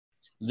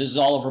This is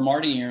Oliver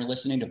Marty, and you're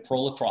listening to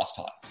Pro Lacrosse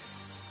Talk.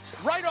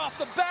 Right off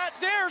the bat,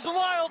 there's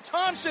Lyle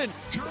Thompson.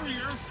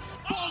 Courier,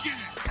 ballgame.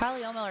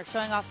 Charlie O'Miller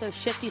showing off those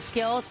shifty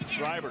skills.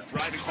 Schreiber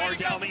driving hard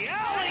down the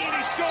alley, and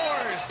he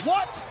scores.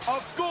 What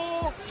a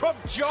goal from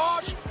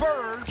Josh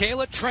Bird.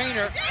 Kayla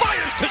Trainer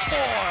fires to score.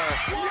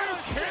 Are you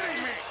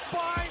kidding me?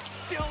 By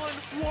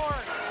Dylan Warren.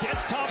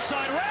 Gets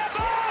topside wrap.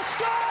 Oh,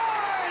 scores!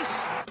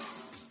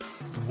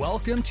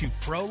 Welcome to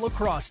Pro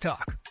Lacrosse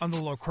Talk on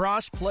the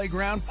Lacrosse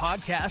Playground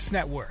Podcast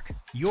Network,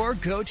 your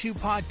go-to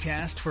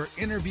podcast for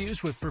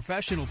interviews with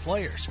professional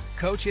players,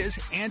 coaches,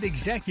 and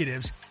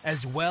executives,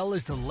 as well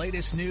as the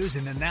latest news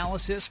and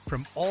analysis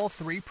from all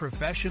three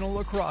professional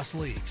lacrosse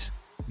leagues.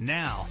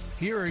 Now,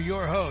 here are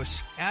your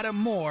hosts, Adam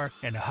Moore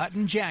and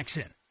Hutton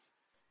Jackson.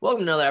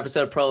 Welcome to another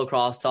episode of Pro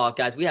Lacrosse Talk.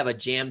 Guys, we have a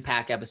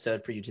jam-packed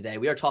episode for you today.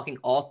 We are talking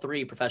all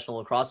three professional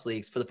lacrosse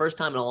leagues for the first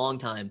time in a long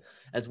time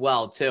as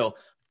well, too.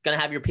 Going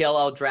to have your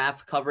PLL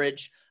draft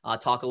coverage,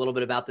 talk a little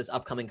bit about this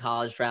upcoming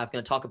college draft.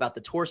 Going to talk about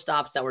the tour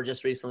stops that were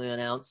just recently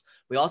announced.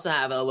 We also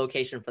have a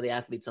location for the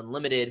Athletes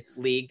Unlimited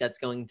League that's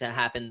going to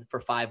happen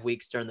for 5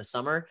 weeks during the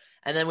summer.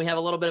 And then we have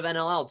a little bit of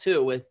NLL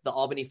too with the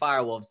Albany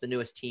Firewolves, the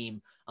newest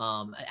team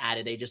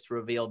added. They just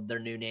revealed their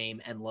new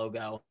name and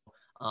logo.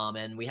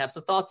 And we have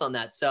some thoughts on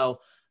that. So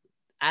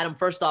Adam,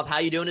 first off, how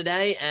you doing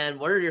today? And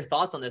what are your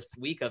thoughts on this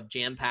week of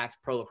jam-packed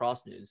pro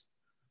lacrosse news?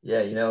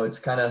 Yeah, it's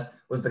kind of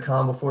was the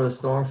calm before the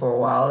storm for a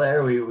while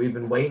there. We've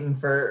been waiting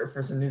for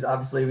some news.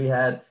 Obviously, we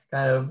had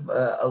kind of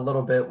a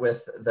little bit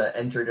with the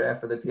entry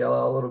draft for the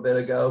PLL a little bit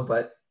ago,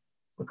 but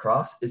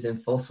lacrosse is in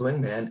full swing,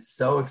 man.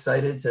 So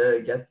excited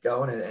to get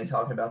going and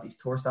talking about these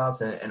tour stops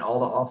and all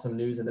the awesome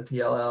news in the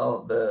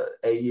PLL, the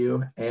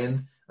AU,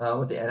 and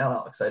with the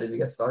NLL. Excited to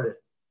get started.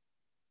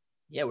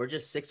 Yeah, we're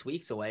just 6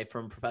 weeks away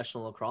from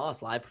professional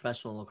lacrosse, live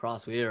professional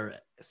lacrosse. We are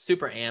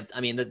super amped. I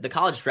mean, the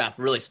college draft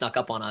really snuck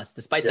up on us.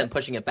 Despite them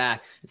pushing it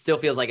back, it still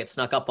feels like it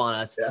snuck up on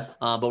us. Yeah.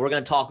 But we're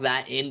going to talk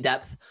that in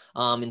depth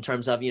in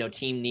terms of,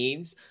 team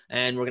needs.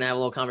 And we're going to have a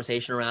little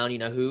conversation around,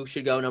 who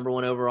should go number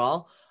one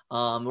overall.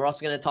 We're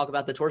also going to talk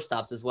about the tour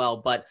stops as well.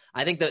 But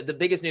I think the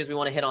biggest news we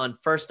want to hit on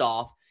first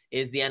off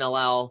is the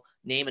NLL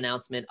name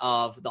announcement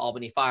of the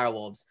Albany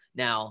Firewolves.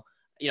 Now,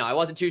 I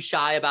wasn't too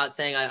shy about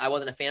saying I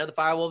wasn't a fan of the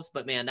Firewolves,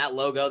 but man, that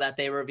logo that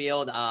they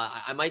revealed,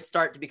 I might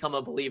start to become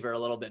a believer a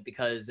little bit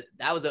because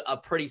that was a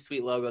pretty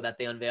sweet logo that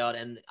they unveiled,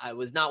 and it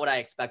was not what I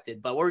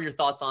expected. But what were your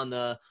thoughts on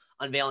the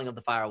unveiling of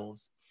the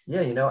Firewolves?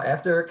 Yeah,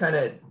 after kind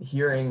of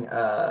hearing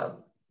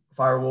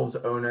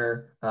Firewolves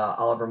owner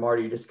Oliver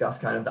Marty discuss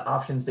kind of the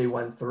options they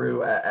went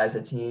through as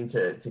a team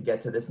to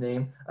get to this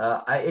name,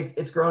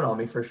 it's grown on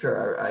me for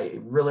sure. I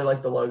really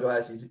like the logo,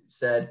 as you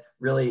said,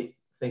 really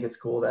think it's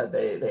cool that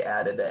they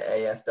added the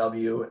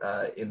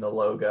AFW in the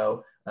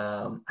logo.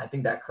 I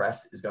think that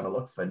crest is going to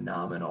look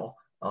phenomenal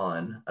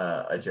on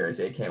a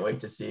jersey. I can't wait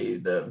to see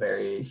the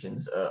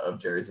variations of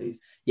jerseys.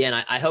 Yeah,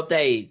 and I hope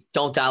they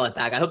don't dial it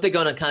back. I hope they're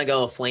going to kind of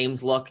go a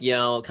Flames look,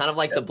 kind of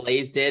like the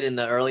Blaze did in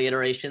the early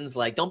iterations.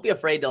 Like, don't be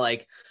afraid to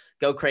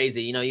go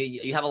crazy.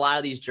 You have a lot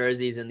of these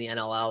jerseys in the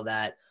NLL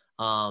that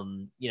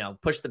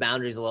push the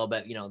boundaries a little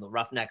bit. The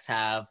Roughnecks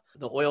have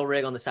the oil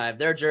rig on the side of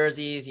their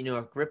jerseys,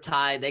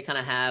 Riptide, they kind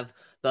of have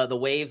the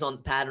waves on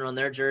pattern on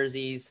their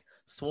jerseys,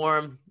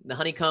 Swarm, the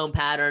honeycomb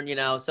pattern,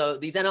 so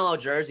these NLL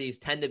jerseys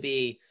tend to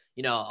be,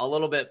 a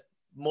little bit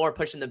more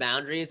pushing the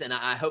boundaries. And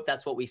I hope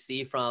that's what we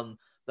see from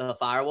the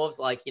Firewolves.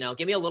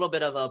 Give me a little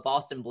bit of a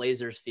Boston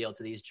Blazers feel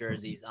to these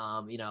jerseys,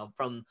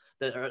 from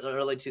the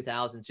early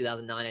 2000s,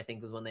 2009, I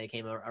think was when they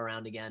came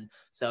around again.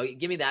 So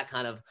give me that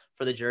kind of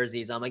for the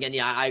jerseys. Again,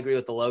 I agree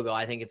with the logo.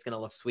 I think it's going to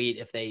look sweet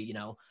if they,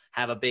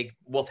 have a big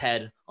wolf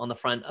head on the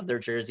front of their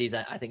jerseys.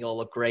 I think it'll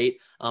look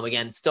great.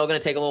 Again, still going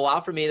to take a little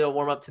while for me to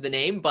warm up to the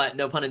name, but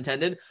no pun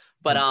intended.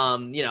 But,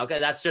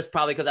 that's just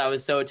probably because I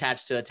was so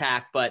attached to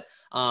Attack. But,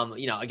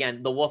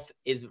 again, the wolf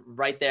is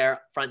right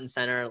there front and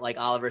center. Like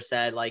Oliver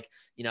said,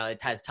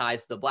 it has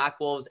ties to the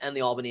Black Wolves and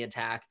the Albany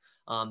Attack.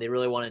 They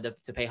really wanted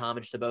to pay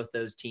homage to both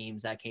those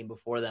teams that came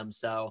before them.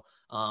 So,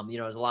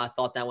 there's a lot of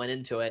thought that went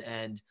into it.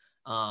 And,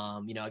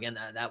 again,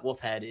 that wolf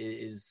head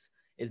is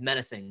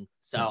menacing.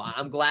 So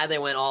I'm glad they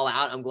went all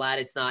out. I'm glad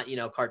it's not,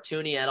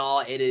 cartoony at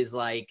all. It is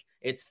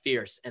it's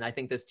fierce. And I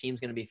think this team's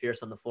going to be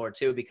fierce on the floor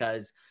too,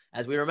 because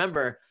as we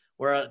remember,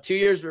 we're 2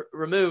 years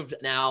removed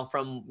now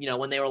from,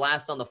 when they were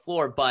last on the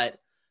floor, but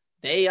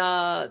they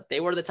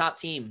were the top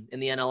team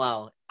in the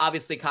NLL.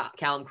 Obviously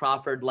Callum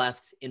Crawford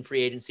left in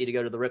free agency to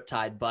go to the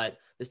Riptide, but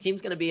this team's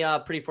going to be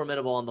pretty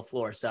formidable on the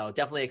floor. So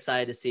definitely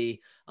excited to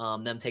see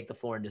them take the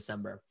floor in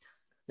December.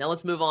 Now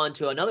let's move on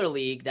to another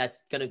league that's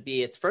going to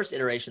be its first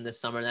iteration this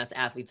summer, and that's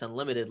Athletes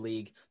Unlimited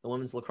League, the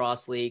Women's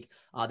Lacrosse League.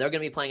 They're going to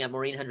be playing at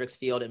Maureen Hendricks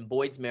Field in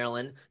Boyds,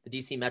 Maryland, the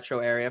DC metro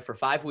area, for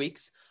 5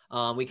 weeks.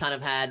 We kind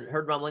of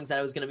heard rumblings that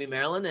it was going to be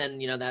Maryland,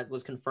 and that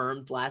was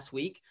confirmed last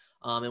week.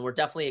 And we're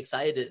definitely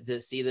excited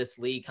to see this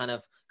league kind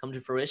of come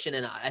to fruition.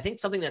 And I think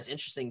something that's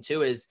interesting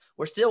too is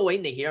we're still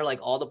waiting to hear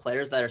all the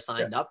players that are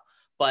signed up,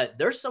 but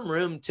there's some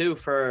room too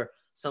for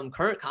some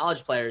current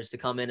college players to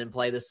come in and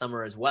play this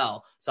summer as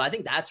well. So I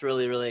think that's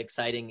really, really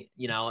exciting.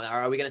 You know,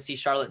 are we going to see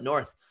Charlotte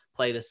North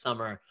play this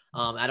summer?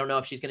 I don't know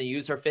if she's going to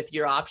use her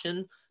 5th-year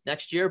option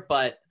next year,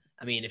 but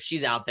I mean, if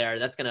she's out there,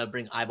 that's going to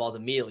bring eyeballs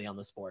immediately on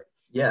the sport.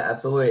 Yeah,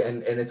 absolutely.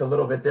 And it's a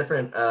little bit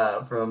different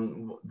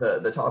from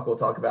the talk we'll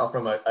talk about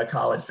from a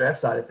college draft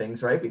side of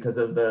things, right? Because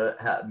of the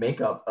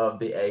makeup of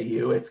the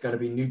AU, it's going to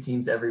be new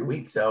teams every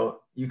week. So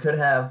you could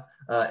have,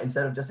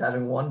 instead of just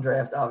having one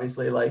draft,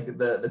 obviously like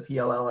the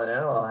PLL and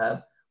NLL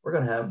have, we're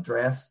going to have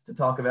drafts to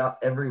talk about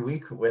every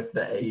week with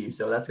the AU.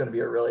 So that's going to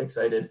be a really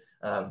excited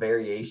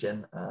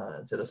variation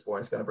to the sport.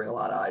 It's going to bring a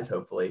lot of eyes,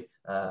 hopefully,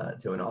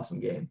 to an awesome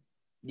game.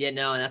 Yeah,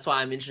 no, and that's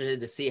why I'm interested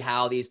to see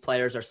how these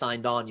players are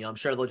signed on. You know, I'm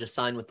sure they'll just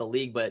sign with the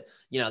league, but,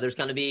 you know, there's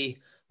going to be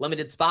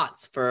limited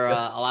spots for a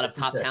lot of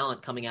top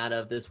talent coming out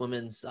of this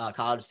women's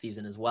college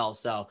season as well.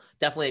 So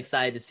definitely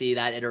excited to see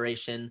that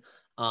iteration.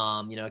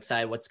 You know,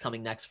 excited what's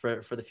coming next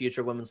for the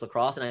future of women's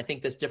lacrosse. And I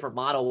think this different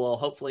model will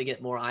hopefully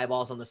get more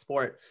eyeballs on the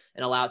sport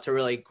and allow it to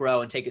really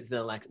grow and take it to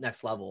the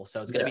next level.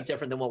 So it's going to be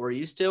different than what we're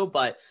used to,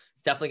 but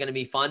it's definitely going to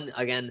be fun.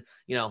 Again,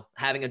 you know,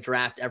 having a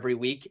draft every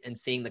week and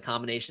seeing the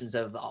combinations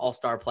of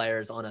all-star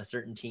players on a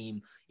certain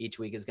team each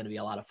week is going to be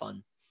a lot of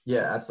fun.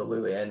 Yeah,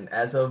 absolutely. And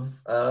as of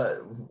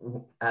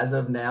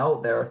now,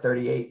 there are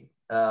 38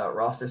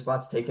 roster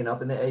spots taken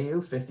up in the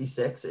AU.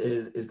 56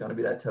 is going to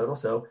be that total.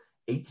 So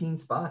 18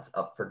 spots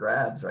up for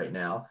grabs right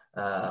now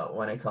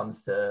when it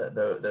comes to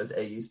those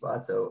AU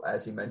spots. So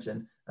as you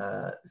mentioned,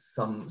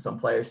 some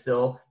players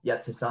still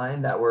yet to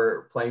sign that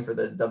were playing for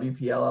the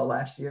WPLL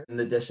last year. In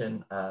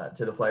addition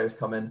to the players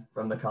coming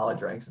from the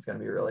college ranks, it's going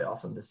to be really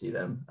awesome to see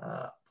them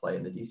play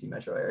in the DC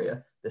metro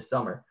area this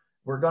summer.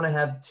 We're going to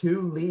have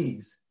 2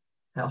 leagues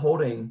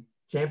holding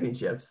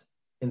championships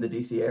in the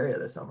DC area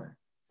this summer.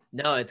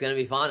 No, it's going to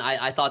be fun.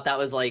 I thought that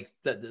was like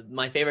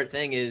my favorite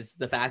thing is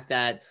the fact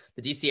that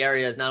the DC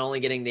area is not only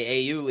getting the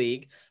AU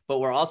league, but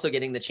we're also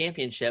getting the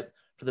championship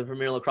for the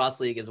Premier Lacrosse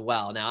League as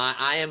well. Now,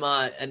 I am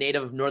a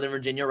native of Northern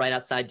Virginia, right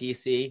outside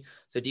DC.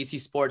 So DC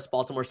sports,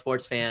 Baltimore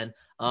sports fan,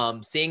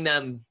 seeing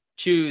them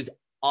choose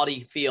Audi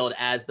Field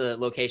as the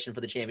location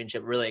for the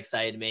championship really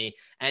excited me.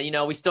 And, you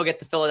know, we still get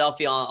to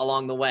Philadelphia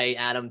along the way,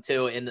 Adam,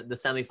 too, in the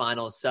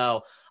semifinals.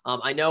 So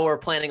I know we're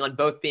planning on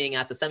both being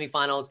at the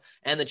semifinals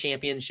and the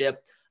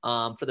championship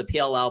for the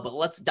PLL, but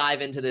let's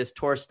dive into this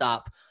tour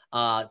stop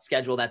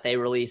schedule that they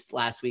released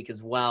last week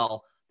as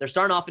well. They're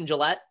starting off in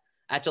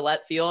at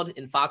Gillette Field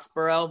in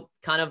Foxborough.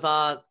 Kind of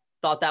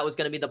thought that was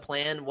going to be the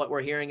plan. What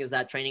we're hearing is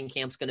that training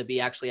camp's going to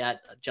be actually at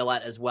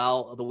Gillette as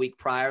well the week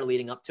prior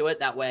leading up to it.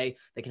 That way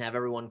they can have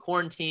everyone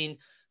quarantine,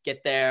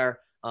 get there,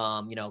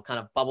 you know, kind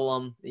of bubble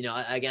them. You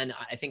know, again,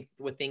 I think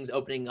with things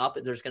opening up,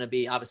 there's going to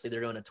be, obviously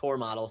they're doing a tour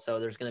model, so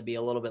there's going to be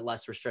a little bit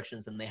less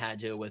restrictions than they had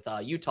to with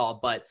Utah,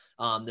 but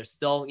they're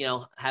still, you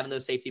know, having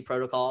those safety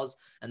protocols,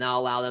 and that'll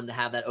allow them to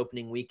have that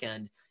opening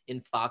weekend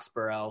in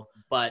Foxborough.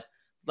 But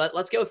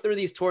let's go through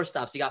these tour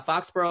stops. You got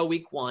Foxborough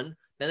week 1,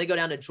 then they go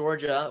down to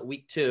Georgia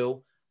week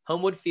 2,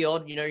 Homewood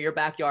Field, you know, your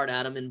backyard,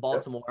 Adam, in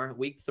Baltimore,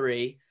 week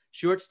 3,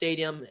 Stewart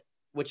Stadium,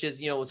 which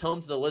is, you know, was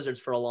home to the Lizards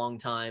for a long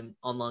time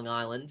on Long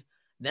Island.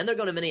 Then they're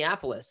going to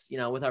Minneapolis, you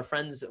know, with our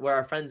friends, where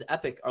our friends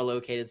Epic are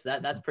located. So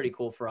that's pretty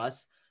cool for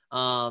us.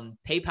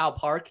 PayPal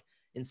Park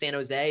in San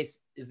Jose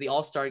is the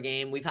All-Star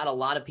game. We've had a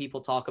lot of people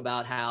talk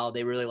about how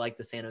they really like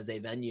the San Jose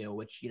venue,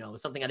 which, you know,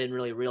 was something I didn't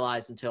really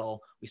realize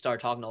until we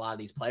started talking to a lot of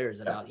these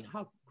players about, you know,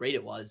 how great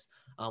it was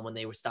when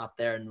they were stopped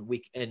there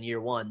in year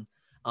 1.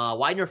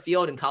 Widener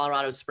Field in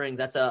Colorado Springs,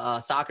 that's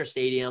a soccer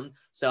stadium.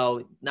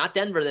 So not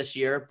Denver this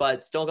year,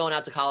 but still going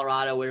out to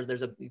Colorado where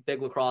there's a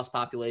big lacrosse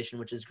population,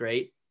 which is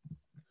great.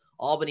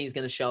 Albany's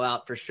going to show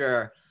out for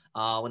sure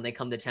when they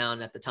come to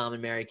town at the Tom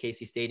and Mary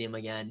Casey Stadium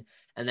again.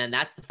 And then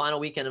that's the final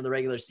weekend of the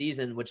regular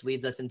season, which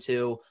leads us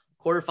into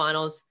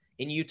quarterfinals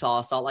in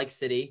Utah, Salt Lake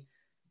City,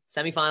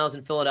 semifinals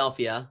in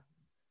Philadelphia,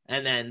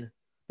 and then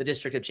the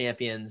District of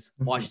Champions,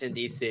 Washington,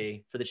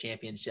 D.C. for the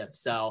championship.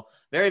 So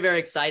very, very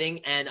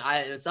exciting. And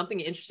something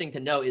interesting to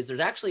note is there's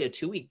actually a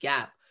 2-week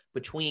gap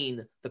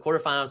between the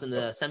quarterfinals and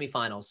the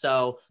semifinals.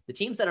 So the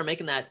teams that are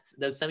making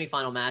those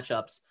semifinal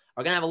matchups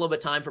are going to have a little bit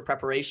of time for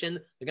preparation.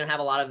 They're going to have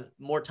a lot of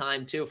more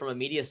time too from a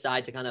media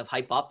side to kind of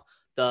hype up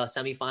the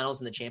semifinals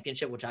and the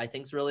championship, which I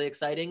think is really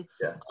exciting.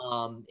 Yeah.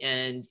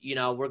 And, you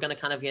know, we're going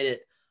to kind of get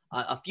it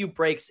a few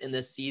breaks in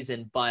this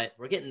season, but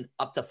we're getting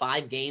up to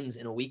 5 games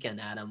in a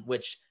weekend, Adam,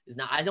 which is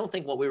not, I don't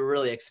think what we were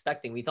really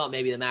expecting. We thought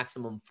maybe the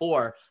maximum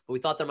 4, but we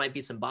thought there might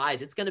be some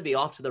buys. It's going to be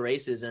off to the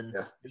races, and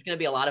there's going to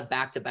be a lot of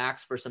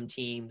back-to-backs for some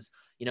teams.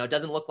 You know, it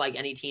doesn't look like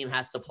any team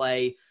has to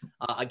play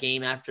a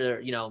game after,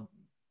 you know,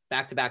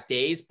 back-to-back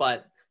days,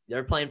 but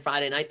they're playing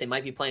Friday night. They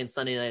might be playing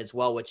Sunday night as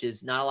well, which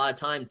is not a lot of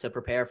time to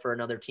prepare for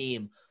another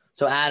team.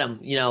 So Adam,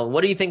 you know,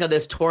 what do you think of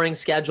this touring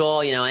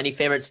schedule? You know, any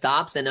favorite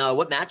stops, and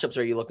what matchups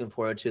are you looking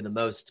forward to the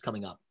most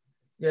coming up?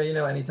 Yeah, you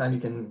know, anytime you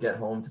can get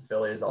home to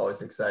Philly is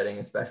always exciting,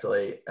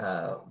 especially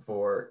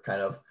for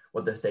kind of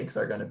what the stakes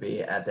are going to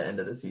be at the end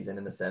of the season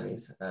in the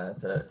semis.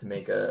 To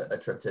make a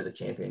trip to the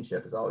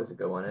championship is always a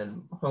good one.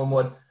 And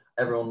Homewood,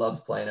 everyone loves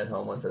playing at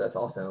home, so that's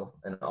also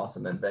an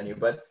awesome venue.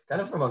 But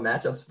kind of from a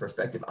matchups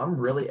perspective, I'm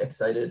really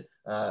excited,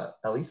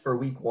 at least for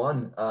week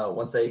 1,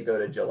 once they go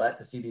to Gillette,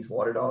 to see these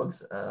Water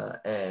Dogs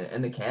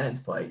and the Cannons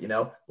play.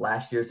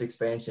 Last year's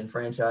expansion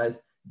franchise,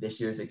 this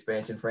year's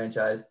expansion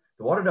franchise.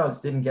 The Water Dogs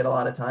didn't get a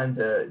lot of time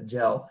to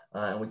gel,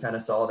 and we kind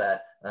of saw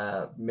that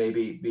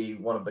maybe be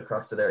one of the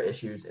crux of their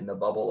issues in the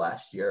bubble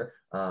last year.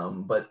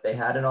 But they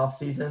had an off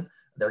season.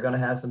 They're going to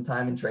have some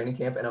time in training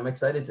camp, and I'm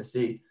excited to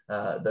see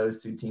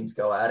those two teams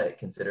go at it,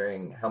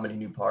 considering how many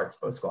new parts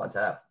both squads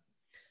have.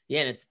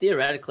 Yeah, and it's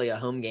theoretically a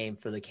home game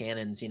for the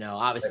Cannons.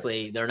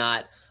 Obviously they're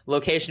not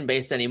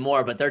location-based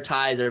anymore, but their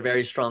ties are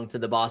very strong to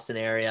the Boston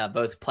area,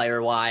 both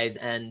player-wise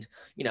and,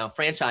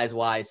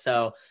 franchise-wise.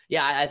 So,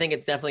 yeah, I think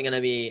it's definitely going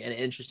to be an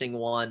interesting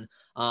one.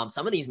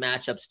 Some of these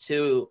matchups,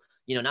 too,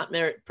 not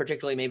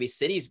particularly maybe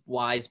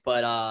cities-wise,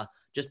 but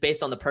just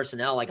based on the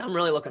personnel, I'm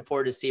really looking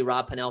forward to see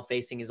Rob Pannell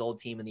facing his old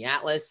team in the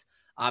Atlas.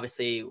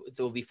 Obviously, it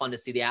will be fun to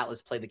see the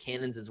Atlas play the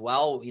Cannons as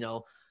well.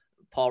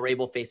 Paul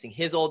Rabel facing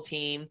his old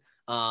team.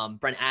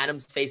 Brent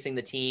Adams facing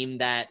the team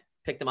that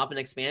picked him up in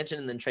expansion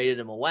and then traded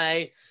him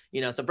away.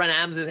 So Brent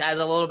Adams has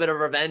a little bit of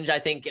revenge, I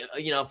think,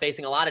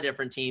 facing a lot of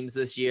different teams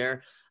this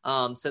year.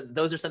 So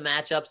those are some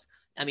matchups.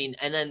 And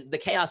then the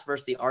Chaos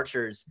versus the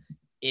Archers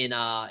in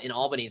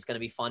Albany is going to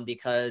be fun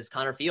because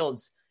Connor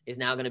Fields is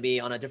now going to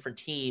be on a different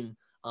team,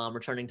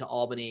 returning to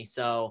Albany.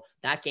 So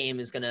that game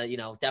is going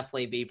to,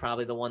 definitely be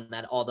probably the one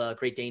that all the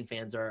Great Dane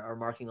fans are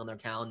marking on their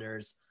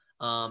calendars.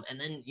 And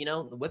then,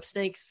 the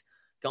Whipsnakes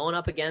going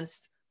up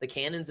against the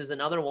Cannons is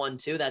another one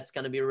too. That's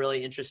going to be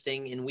really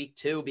interesting in week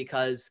 2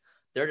 because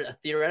they're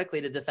theoretically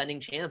the defending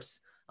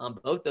champs.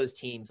 Both those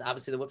teams,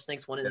 obviously the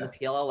Whipsnakes won it in the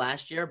PLL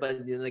last year,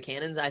 but the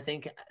Cannons, I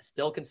think,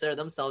 still consider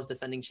themselves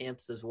defending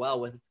champs as well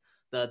with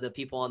the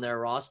people on their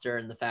roster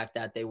and the fact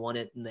that they won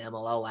it in the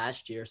MLL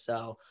last year.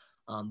 So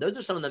those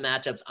are some of the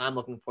matchups I'm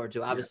looking forward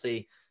to.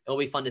 Obviously it'll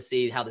be fun to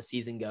see how the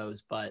season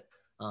goes, but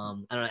I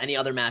don't know, any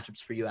other matchups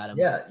for you, Adam?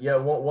 Yeah.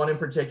 One in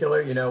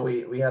particular,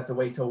 we have to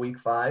wait till week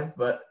 5,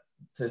 but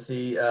to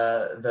see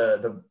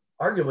the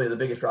arguably the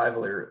biggest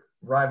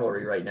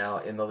rivalry right now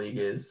in the league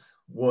is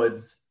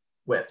Woods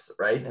Whips,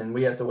 right? And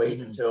we have to wait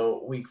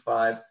until week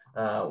 5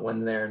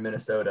 when they're in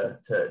Minnesota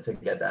to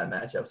get that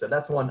matchup. So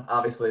that's one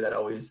obviously that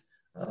always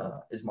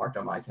is marked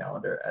on my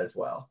calendar as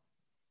well.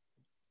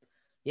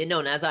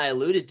 And as I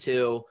alluded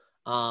to,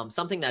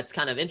 something that's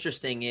kind of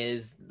interesting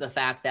is the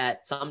fact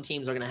that some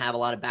teams are going to have a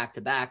lot of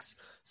back-to-backs.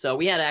 So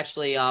we had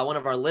actually one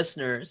of our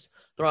listeners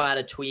throw out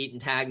a tweet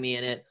and tag me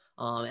in it.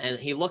 And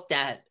he looked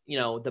at,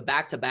 the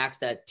back-to-backs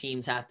that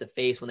teams have to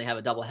face when they have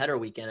a doubleheader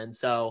weekend. And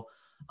so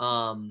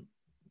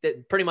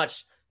pretty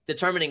much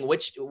determining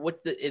what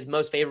is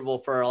most favorable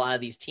for a lot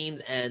of these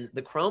teams. And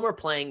the Chrome are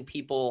playing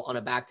people on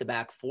a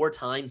back-to-back 4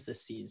 times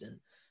this season.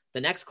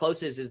 The next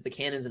closest is the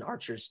Cannons and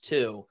Archers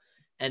 2.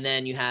 And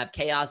then you have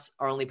Chaos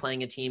are only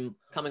playing a team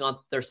coming on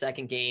their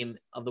second game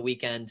of the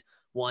weekend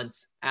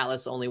once,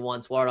 Atlas only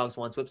once, Water Dogs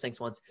once, Whipsnakes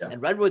once,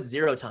 and Redwoods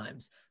 0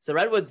 times. So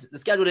Redwoods, the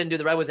schedule didn't do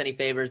the Redwoods any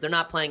favors. They're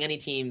not playing any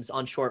teams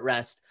on short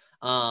rest,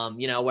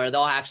 where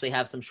they'll actually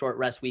have some short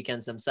rest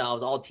weekends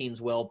themselves. All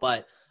teams will,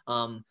 but,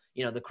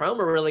 the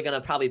Chrome are really going to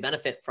probably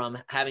benefit from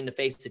having to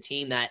face a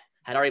team that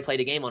had already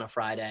played a game on a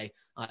Friday.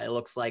 It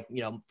looks like,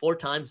 4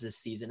 times this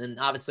season. And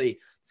obviously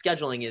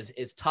scheduling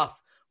is tough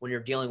when you're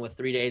dealing with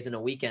 3 days in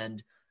a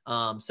weekend.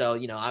 So,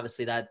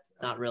 obviously that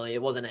not really,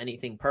 it wasn't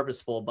anything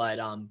purposeful, but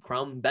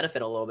Chrome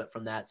benefit a little bit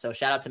from that. So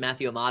shout out to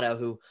Matthew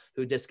Amato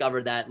who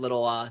discovered that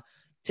little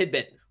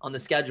tidbit on the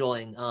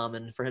scheduling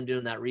and for him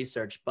doing that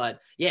research. But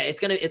yeah, it's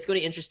going to be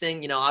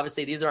interesting.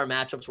 Obviously these are our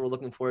matchups we're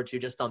looking forward to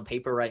just on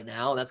paper right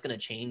now. That's going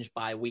to change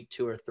by week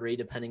 2 or 3,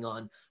 depending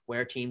on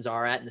where teams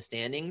are at in the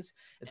standings.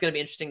 It's going to be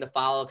interesting to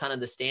follow kind of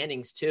the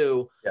standings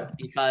too,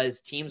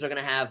 because teams are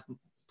going to have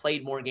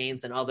played more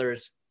games than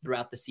others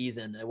throughout the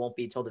season. It won't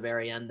be till the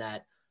very end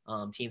that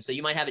team. So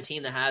you might have a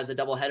team that has a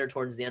doubleheader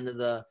towards the end of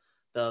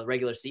the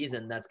regular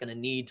season that's going to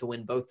need to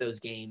win both those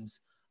games,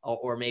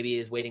 or maybe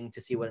is waiting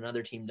to see what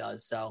another team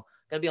does. So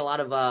going to be a lot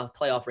of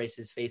playoff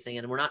races facing,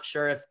 and we're not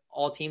sure if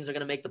all teams are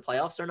going to make the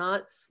playoffs or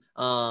not.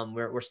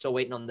 We're still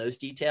waiting on those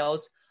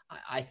details.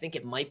 I think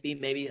it might be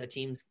maybe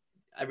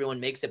everyone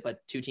makes it, but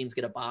 2 teams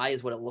get a bye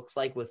is what it looks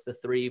like with the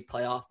 3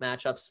 playoff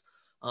matchups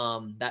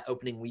that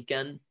opening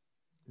weekend.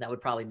 That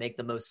would probably make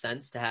the most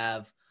sense to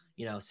have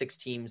 6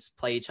 teams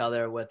play each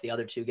other with the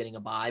other 2 getting a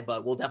bye,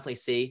 but we'll definitely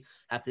see.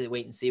 Have to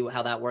wait and see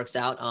how that works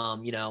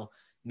out.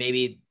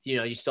 Maybe,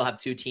 you still have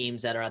 2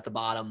 teams that are at the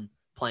bottom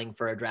playing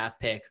for a draft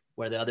pick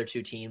where the other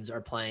 2 teams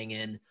are playing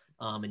in,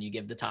 and you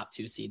give the top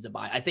 2 seeds a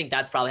bye. I think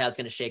that's probably how it's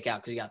going to shake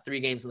out because you got 3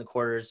 games in the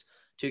quarters,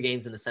 2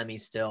 games in the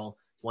semis still,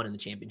 1 in the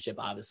championship,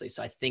 obviously.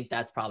 So I think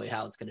that's probably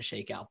how it's going to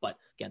shake out. But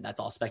again, that's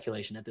all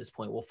speculation at this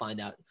point. We'll find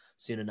out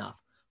soon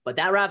enough. But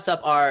that wraps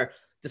up our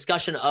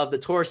discussion of the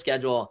tour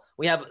schedule.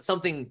 We have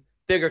something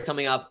bigger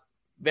coming up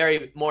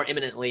very more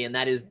imminently, and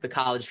that is the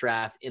college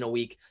draft in a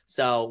week.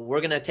 So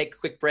we're going to take a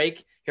quick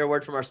break, hear a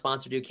word from our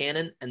sponsor, Duke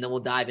Cannon, and then we'll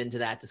dive into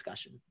that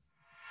discussion.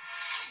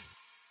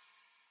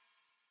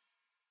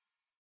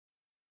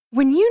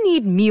 When you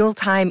need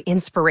mealtime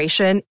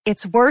inspiration,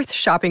 it's worth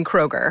shopping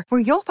Kroger, where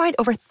you'll find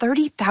over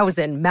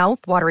 30,000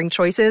 mouth-watering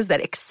choices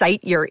that excite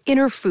your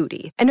inner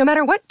foodie. And no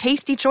matter what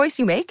tasty choice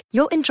you make,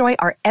 you'll enjoy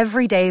our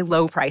everyday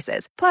low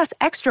prices, plus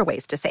extra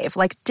ways to save,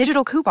 like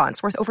digital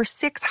coupons worth over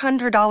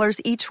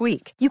 $600 each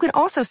week. You can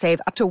also save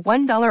up to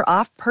 $1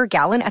 off per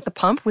gallon at the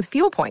pump with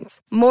fuel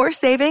points. More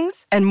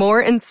savings and more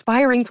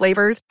inspiring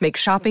flavors make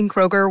shopping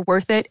Kroger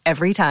worth it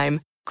every time.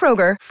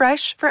 Kroger,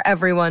 fresh for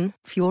everyone.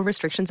 Fuel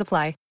restrictions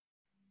apply.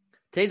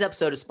 Today's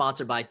episode is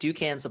sponsored by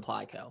Ducan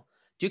Supply Co.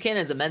 Ducan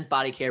is a men's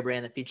body care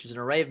brand that features an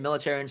array of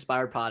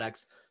military-inspired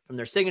products, from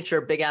their signature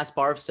big-ass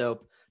bar of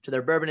soap to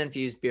their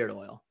bourbon-infused beard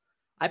oil.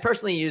 I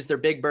personally use their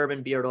Big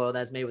Bourbon beard oil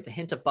that's made with a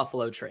hint of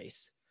Buffalo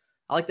Trace.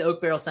 I like the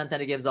oak barrel scent that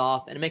it gives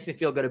off, and it makes me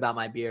feel good about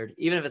my beard,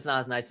 even if it's not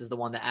as nice as the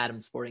one that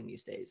Adam's sporting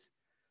these days.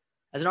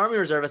 As an Army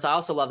reservist, I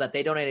also love that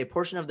they donate a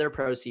portion of their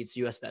proceeds to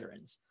U.S.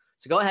 veterans.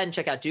 So go ahead and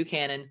check out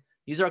Ducanon,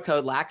 use our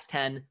code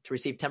LAX10 to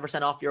receive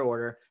 10% off your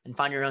order, and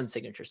find your own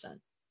signature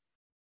scent.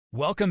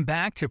 Welcome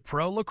back to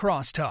Pro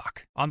Lacrosse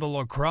Talk on the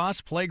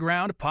Lacrosse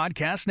Playground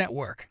Podcast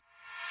Network.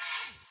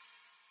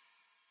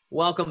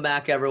 Welcome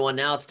back, everyone.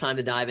 Now it's time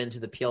to dive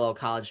into the PLL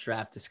college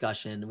draft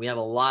discussion. We have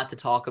a lot to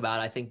talk about.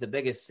 I think the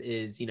biggest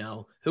is,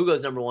 who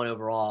goes number one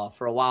overall.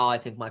 For a while, I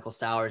think Michael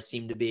Sowers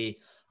seemed to be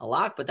a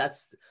lock, but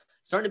that's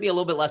starting to be a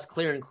little bit less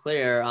clear and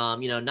clear.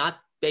 Not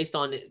based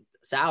on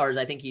Sowers.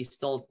 I think he's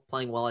still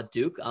playing well at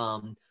Duke.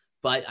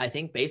 But I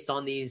think based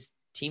on these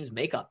teams'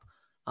 makeup.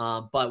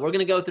 But we're going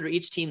to go through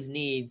each team's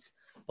needs.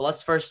 But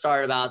let's first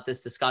start about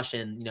this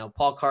discussion.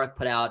 Paul Kark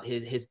put out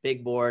his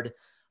big board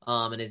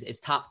and his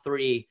top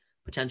three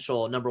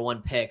potential number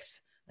one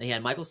picks. And he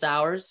had Michael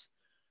Sowers,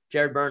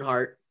 Jared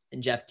Bernhardt,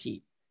 and Jeff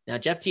Teat. Now,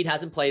 Jeff Teat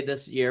hasn't played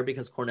this year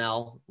because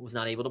Cornell was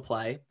not able to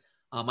play.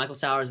 Michael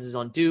Sowers is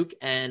on Duke,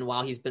 and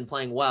while he's been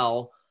playing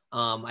well,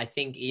 I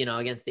think,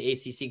 against the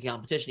ACC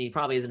competition, he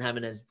probably isn't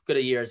having as good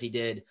a year as he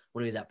did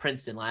when he was at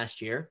Princeton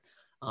last year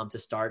to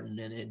start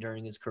and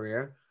during his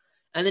career.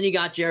 And then you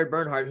got Jared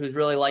Bernhardt, who's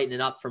really lighting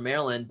it up for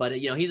Maryland, but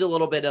he's a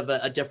little bit of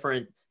a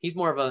different. He's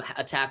more of a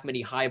attack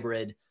midi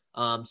hybrid.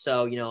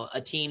 So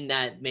a team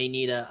that may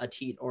need a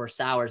Teat or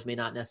Sowers may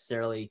not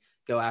necessarily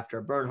go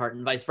after Bernhardt,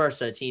 and vice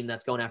versa. A team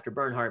that's going after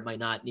Bernhardt might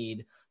not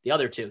need the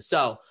other two.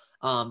 So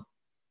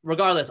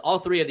regardless, all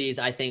three of these,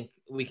 I think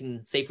we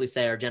can safely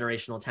say, are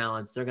generational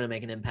talents. They're going to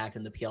make an impact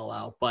in the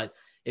PLL. But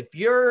if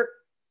you have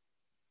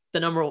the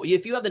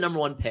number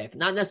one pick,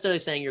 not necessarily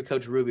saying you're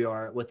Coach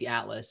Rubio with the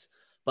Atlas,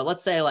 but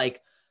let's say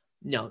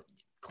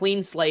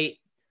clean slate,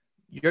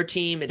 your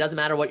team, it doesn't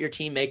matter what your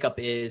team makeup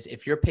is.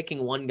 If you're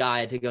picking one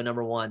guy to go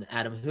number one,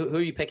 Adam, who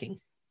are you picking?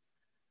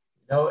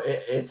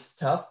 It's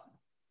tough.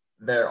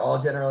 They're all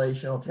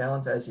generational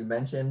talents, as you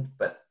mentioned,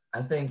 but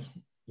I think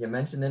you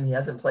mentioned him. He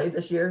hasn't played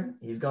this year.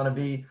 He's going to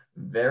be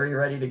very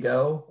ready to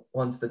go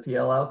once the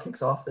PLL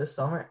kicks off this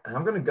summer. And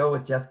I'm going to go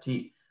with Jeff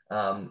Teat.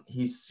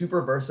 He's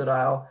super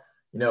versatile.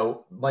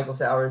 Michael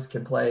Sowers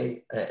can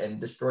play and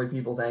destroy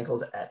people's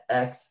ankles at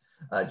X.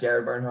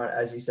 Jared Bernhardt,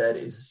 as you said,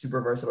 is a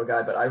super versatile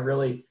guy, but I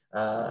really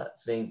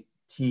think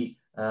Teat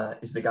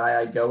is the guy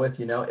I'd go with.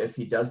 If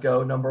he does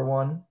go number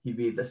one, he'd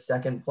be the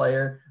second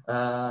player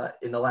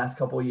in the last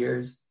couple of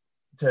years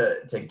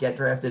to get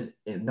drafted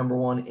in number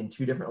one in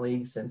two different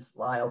leagues since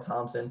Lyle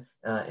Thompson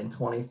in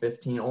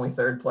 2015, only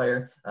third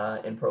player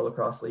in Pro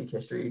Lacrosse League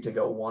history to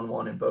go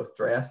 1-1 in both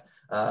drafts.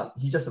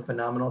 He's just a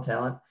phenomenal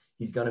talent.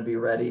 He's going to be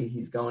ready.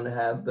 He's going to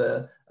have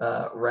the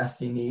rest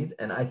he needs.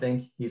 And I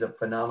think he's a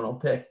phenomenal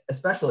pick,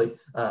 especially,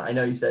 I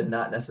know you said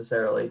not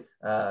necessarily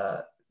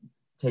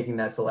taking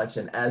that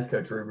selection as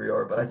Coach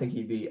Rubio, but I think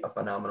he'd be a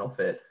phenomenal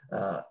fit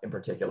in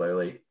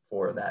particularly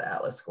for that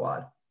Atlas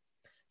squad.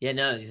 Yeah,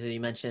 no, so you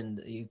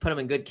mentioned you put him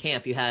in good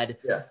camp. You had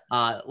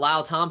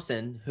Lyle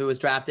Thompson, who was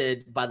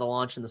drafted by the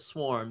Launch and the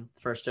Swarm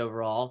first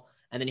overall.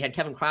 And then you had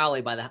Kevin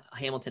Crowley by the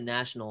Hamilton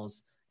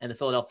Nationals and the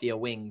Philadelphia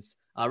Wings.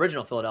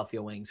 Original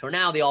Philadelphia Wings, who are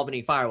now the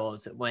Albany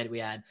Firewolves, when we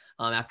had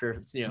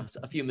after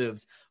a few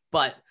moves.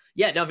 But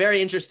yeah, no,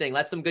 very interesting.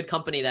 That's some good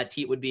company that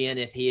Teat would be in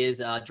if he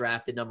is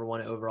drafted number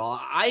one overall.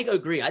 I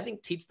agree. I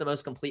think Teat's the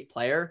most complete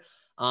player,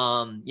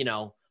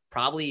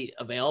 probably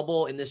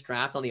available in this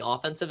draft on the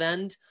offensive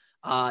end.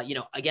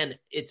 Again,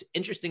 it's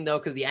interesting though,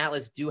 because the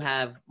Atlas do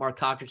have Mark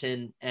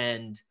Cockerton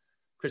and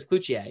Chris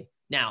Cloutier.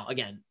 Now,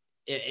 again,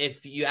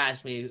 if you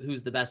ask me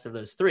who's the best of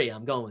those three,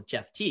 I'm going with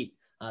Jeff Teat.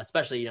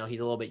 Especially, he's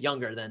a little bit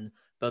younger than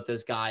both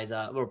those guys,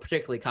 or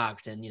particularly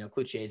Cockerton.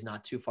 Cloutier is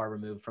not too far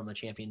removed from a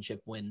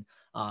championship win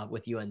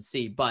with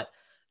UNC. But,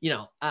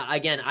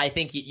 again, I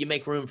think you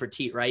make room for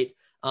Teat, right?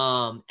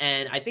 And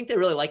I think they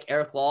really like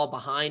Eric Law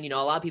behind. A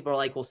lot of people are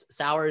like, well,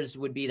 Sowers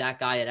would be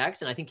that guy at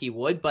X, and I think he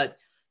would. But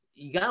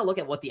you got to look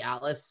at what the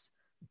Atlas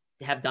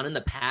have done in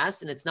the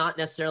past, and it's not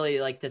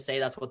necessarily like to say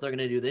that's what they're going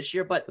to do this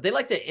year. But they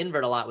like to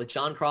invert a lot with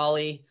John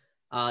Crawley,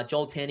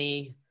 Joel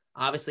Tinney.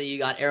 Obviously, you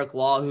got Eric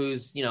Law,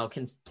 who's,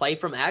 can play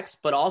from X,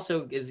 but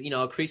also is,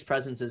 a crease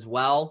presence as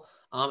well.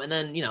 And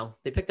then,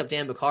 they picked up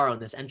Dan Baccaro in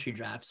this entry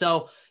draft.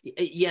 So,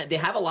 yeah, they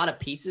have a lot of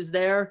pieces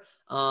there.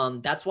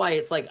 That's why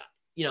it's like,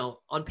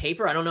 on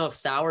paper, I don't know if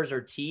Sowers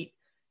or Teat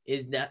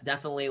is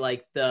definitely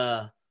like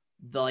the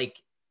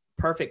like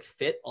perfect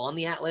fit on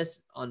the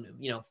Atlas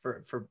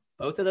for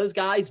both of those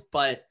guys,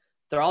 but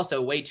they're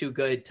also way too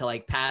good to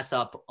like pass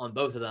up on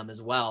both of them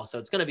as well. So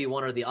it's going to be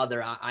one or the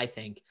other, I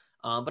think.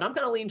 But I'm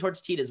going to lean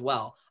towards Teat as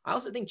well. I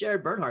also think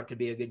Jared Bernhardt could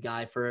be a good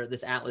guy for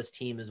this Atlas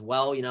team as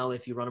well.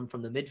 If you run him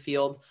from the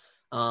midfield,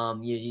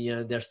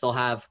 they still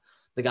have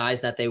the guys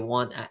that they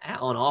want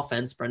on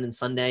offense. Brendan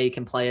Sunday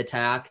can play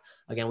attack.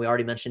 Again, we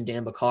already mentioned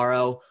Dan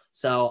Baccaro.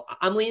 So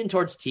I'm leaning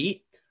towards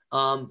Teat.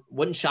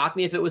 Wouldn't shock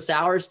me if it was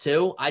Sowers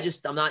too.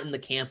 I'm not in the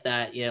camp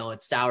that,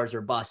 it's Sowers or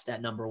bust at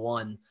number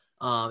one.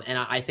 And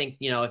I think,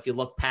 if you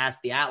look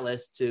past the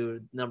Atlas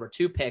to number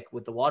 2 pick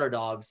with the Water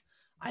Dogs,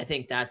 I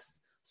think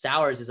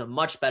Sowers is a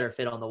much better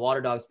fit on the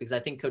Water Dogs, because I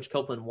think Coach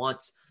Copeland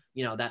wants,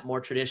 that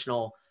more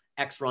traditional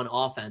X-run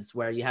offense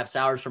where you have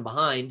Sowers from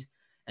behind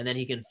and then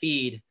he can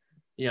feed,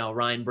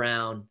 Ryan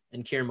Brown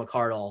and Kieran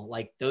McCardle.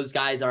 Like those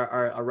guys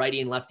are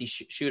righty and lefty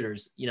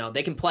shooters.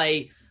 They can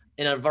play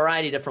in a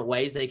variety of different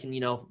ways. They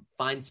can,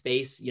 find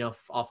space,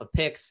 off of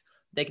picks.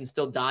 They can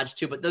still dodge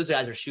too, but those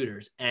guys are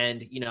shooters.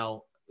 And,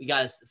 we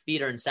got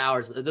Feeder and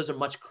Sowers. Those are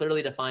much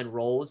clearly defined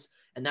roles.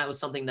 And that was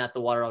something that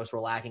the Water Dogs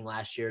were lacking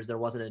last year, is there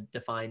wasn't a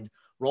defined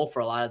role for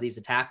a lot of these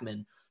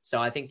attackmen.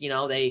 So I think,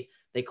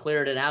 they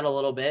cleared it out a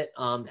little bit,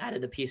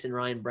 added a piece in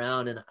Ryan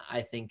Brown. And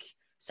I think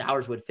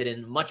Sowers would fit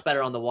in much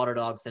better on the Water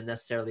Dogs than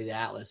necessarily the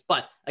Atlas.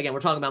 But again, we're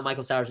talking about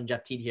Michael Sowers and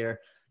Jeff Teat here.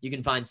 You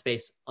can find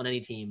space on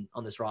any team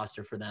on this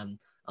roster for them,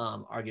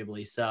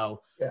 arguably.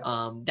 So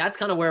that's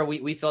kind of where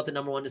we felt the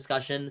number one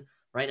discussion.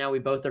 Right now, we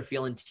both are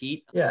feeling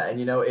Teat. Yeah, and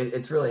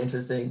it's really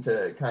interesting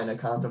to kind of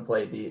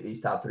contemplate these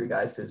top 3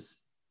 guys, because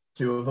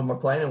 2 of them are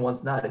playing and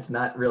one's not. It's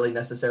not really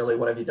necessarily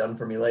what have you done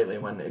for me lately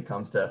when it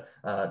comes to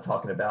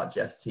talking about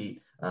Jeff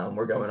Teat.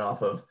 We're going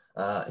off of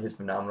his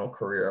phenomenal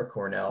career at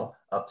Cornell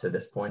up to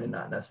this point and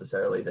not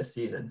necessarily this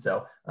season.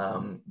 So,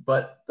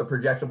 but the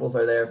projectables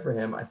are there for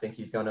him. I think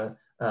he's going to,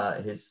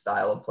 his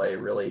style of play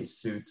really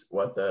suits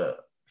what the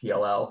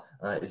PLL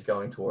is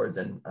going towards.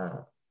 And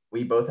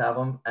we both have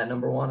him at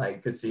number 1. I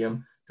could see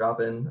him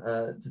dropping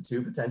to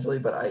 2 potentially,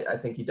 but I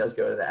think he does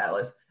go to the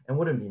Atlas. And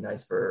wouldn't it be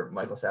nice for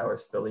Michael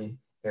Sowers, Philly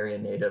area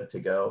native,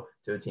 to go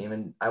to a team?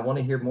 And I want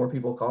to hear more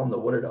people call him the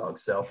Water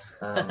Dogs. So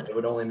it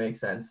would only make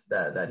sense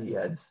that he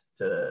heads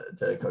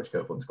to Coach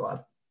Copeland's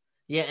squad.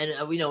 Yeah,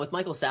 and with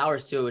Michael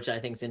Sowers too, which I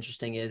think is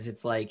interesting, is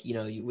it's like,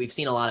 we've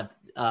seen a lot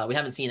of we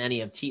haven't seen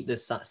any of Teat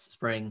this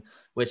spring,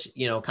 which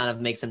kind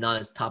of makes him not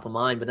as top of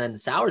mind. But then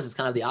Sowers is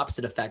kind of the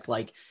opposite effect.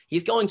 Like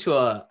he's going to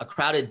a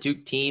crowded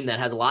Duke team that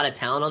has a lot of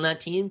talent on that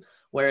team,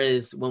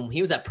 whereas when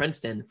he was at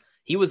Princeton,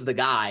 he was the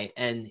guy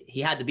and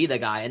he had to be the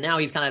guy. And now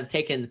he's kind of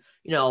taken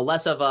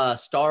less of a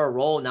star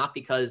role, not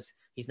because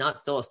he's not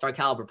still a star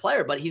caliber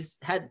player, but he's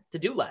had to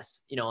do less,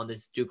 on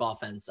this Duke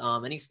offense.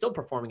 And he's still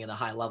performing at a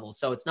high level.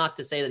 So it's not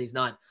to say that he's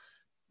not,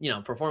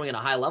 performing at a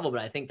high level, but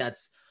I think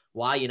that's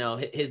why,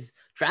 his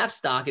draft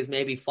stock is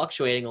maybe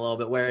fluctuating a little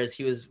bit, whereas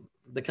he was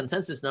the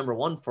consensus number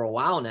 1 for a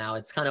while now.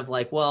 It's kind of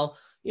like, well,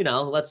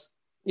 let's,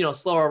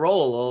 slow our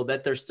roll a little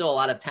bit. There's still a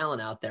lot of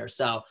talent out there.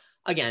 So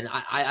again,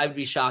 I'd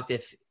be shocked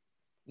if,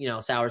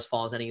 Sowers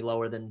falls any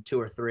lower than 2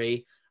 or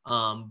 3.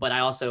 But I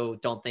also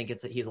don't think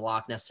he's a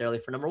lock necessarily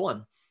for number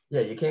 1.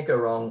 Yeah, you can't go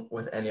wrong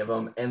with any of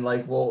them. And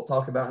like we'll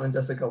talk about in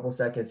just a couple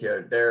seconds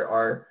here, there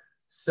are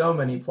so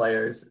many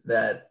players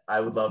that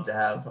I would love to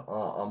have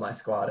on my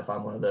squad if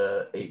I'm one of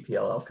the 8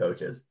 PLL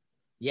coaches.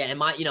 Yeah, and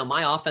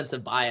my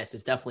offensive bias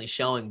is definitely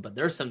showing, but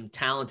there's some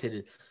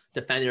talented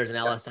defenders and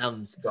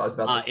LSMs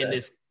in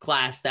this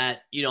class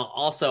that,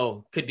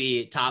 also could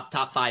be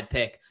top 5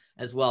 pick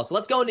as well. So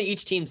let's go into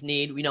each team's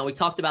need. We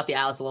talked about the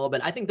Atlas a little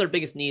bit. I think their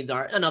biggest needs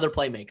are another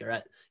playmaker,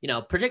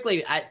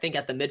 particularly I think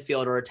at the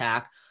midfield or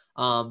attack.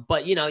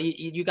 But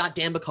you got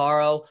Dan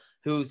Baccaro,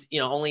 who's,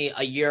 only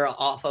a year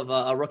off of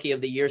a rookie of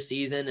the year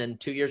season and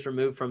 2 years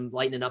removed from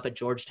lighting it up at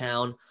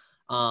Georgetown.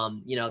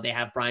 They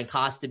have Brian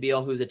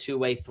Costabile, who's a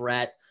 2-way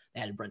threat.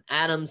 They had Brent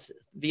Adams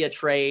via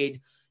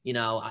trade.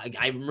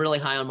 I'm really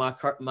high on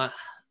Mark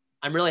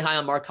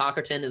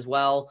Cockerton as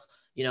well.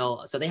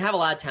 So they have a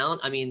lot of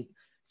talent. I mean,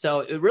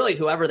 so it really,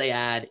 whoever they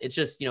add, it's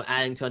just,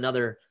 adding to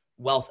another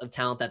wealth of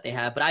talent that they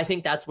have. But I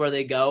think that's where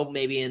they go,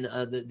 maybe in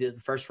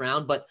the first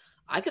round. But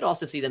I could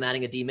also see them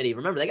adding a D midi.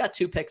 Remember, they got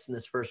 2 picks in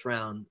this first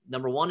round,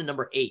 number 1 and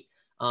number 8.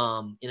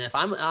 And if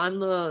I'm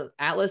the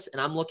Atlas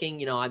and I'm looking,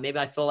 maybe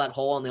I fill that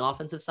hole on the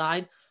offensive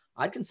side,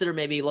 I'd consider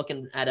maybe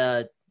looking at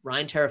a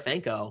Ryan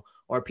Terefenko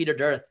or Peter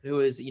Dirth,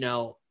 who is,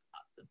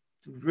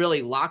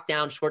 really locked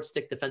down short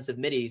stick defensive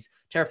middies.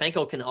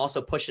 Terefenko can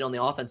also push it on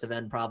the offensive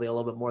end, probably a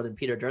little bit more than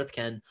Peter Dirth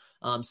can.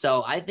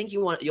 So I think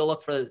you'll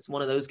look for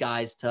one of those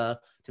guys to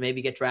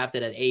maybe get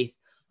drafted at 8th.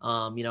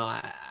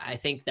 I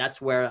think that's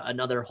where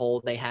another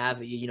hole they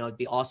have. It'd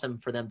be awesome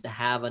for them to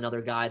have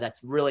another guy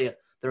that's really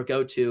their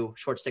go-to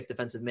short stick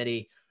defensive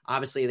midi.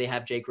 Obviously, they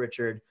have Jake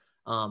Richard,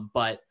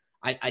 but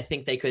I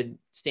think they could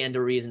stand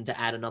to reason to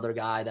add another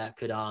guy that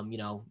could,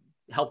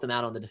 help them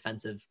out on the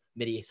defensive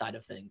midi side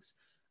of things.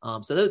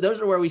 So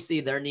those are where we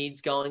see their needs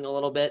going a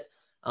little bit.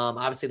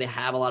 Obviously, they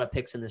have a lot of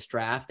picks in this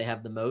draft. They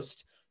have the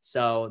most.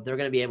 So they're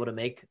going to be able to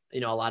make, a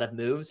lot of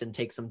moves and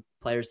take some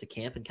players to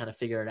camp and kind of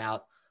figure it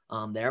out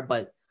there.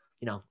 But,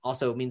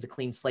 also it means a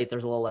clean slate.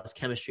 There's a little less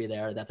chemistry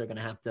there that they're going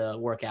to have to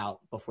work out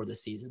before the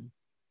season.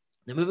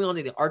 Now, moving on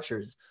to the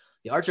Archers.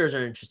 The Archers are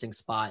an interesting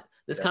spot.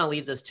 This kind of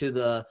leads us to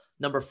the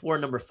number 4,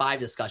 number 5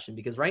 discussion,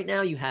 because right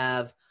now you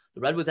have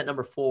the Redwoods at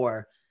number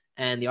 4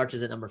 and the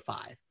Archers at number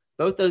 5.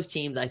 Both those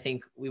teams, I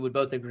think we would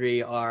both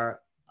agree, are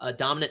a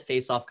dominant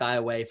face-off guy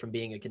away from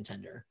being a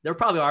contender. They're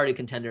probably already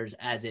contenders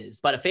as is,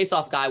 but a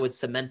face-off guy would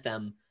cement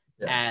them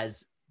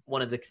as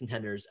one of the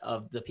contenders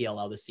of the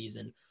PLL this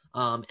season.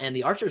 And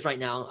the Archers right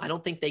now, I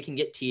don't think they can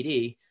get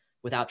TD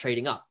without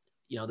trading up.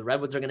 The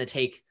Redwoods are going to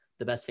take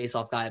the best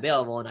face-off guy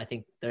available, and I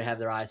think they have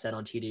their eyes set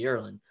on TD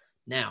Ierlan.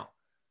 Now,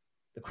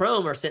 the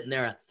Chrome are sitting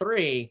there at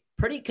 3,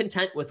 pretty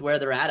content with where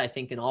they're at, I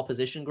think, in all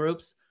position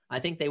groups.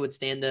 I think they would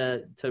stand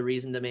to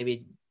reason to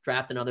maybe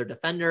draft another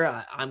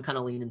defender. I'm kind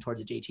of leaning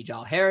towards a JT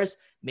Giles-Harris.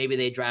 Maybe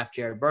they draft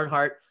Jared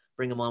Bernhardt,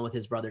 bring him on with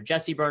his brother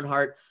Jesse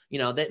Bernhardt. They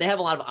have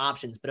a lot of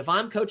options. But if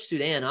I'm Coach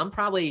Sudan, I'm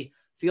probably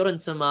fielding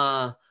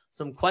some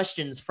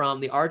questions from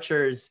the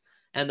Archers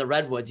and the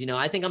Redwoods.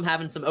 I think I'm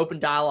having some open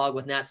dialogue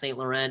with Nat St.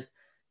 Laurent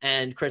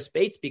and Chris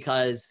Bates,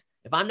 because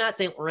if I'm Nat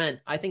St. Laurent,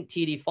 I think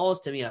TD falls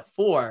to me at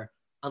 4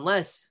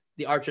 unless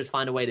the Archers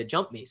find a way to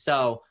jump me.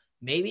 So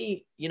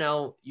maybe,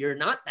 you're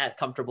not that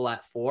comfortable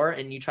at 4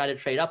 and you try to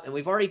trade up. And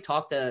we've already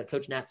talked to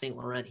Coach Nat St.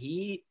 Laurent.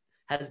 He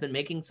has been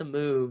making some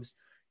moves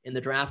in the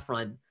draft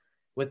front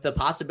with the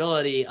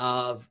possibility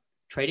of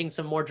trading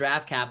some more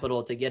draft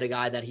capital to get a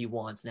guy that he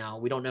wants. Now,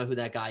 we don't know who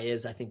that guy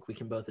is. I think we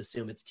can both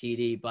assume it's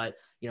TD, but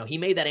he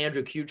made that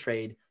Andrew Q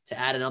trade to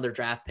add another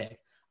draft pick.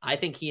 I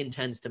think he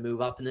intends to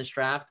move up in this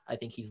draft. I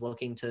think he's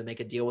looking to make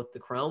a deal with the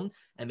Chrome,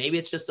 and maybe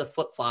it's just a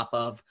flip-flop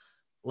of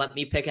let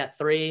me pick at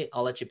 3,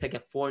 I'll let you pick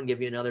at 4 and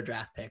give you another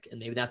draft pick. And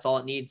maybe that's all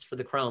it needs for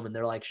the Chrome. And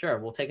they're like, sure,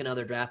 we'll take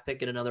another draft pick,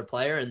 get another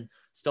player, and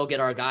still get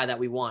our guy that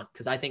we want.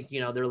 Because I think,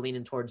 they're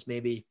leaning towards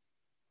maybe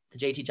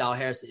JT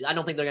Giles-Harris. I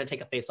don't think they're going to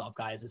take a face-off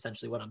guy is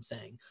essentially what I'm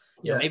saying.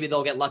 Maybe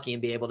they'll get lucky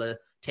and be able to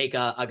take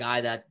a guy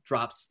that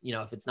drops,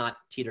 if it's not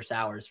Teeter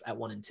Sowers at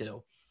 1 and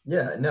 2.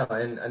 Yeah, no.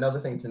 And another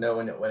thing to know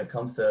when it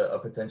comes to a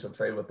potential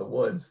trade with the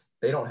Woods,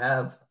 they don't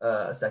have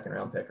a second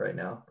round pick right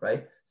now.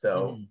 Right.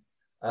 So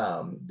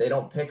they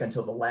don't pick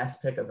until the last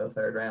pick of the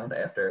 3rd round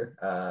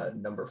after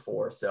number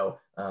 4. So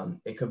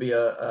it could be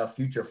a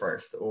future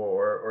first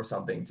or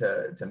something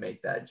to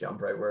make that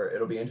jump, right? Where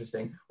it'll be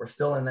interesting. We're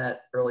still in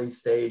that early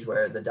stage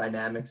where the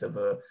dynamics of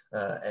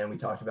and we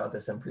talked about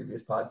this in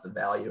previous pods, the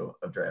value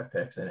of draft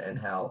picks and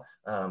how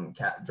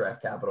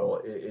draft capital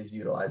is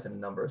utilized in a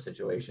number of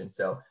situations.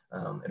 So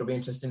it'll be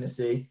interesting to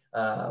see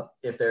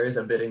if there is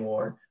a bidding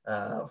war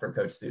for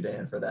Coach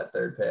Sudan for that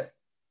 3rd pick.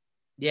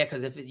 Yeah,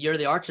 because if you're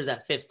the Archers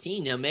at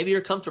 15, maybe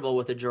you're comfortable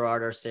with a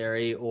Gerard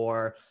Arceri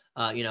or,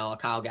 a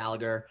Kyle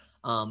Gallagher.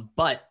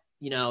 But,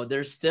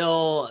 they're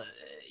still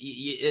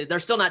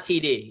not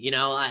TD.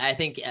 I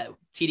think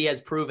TD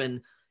has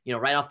proven,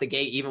 right off the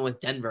gate, even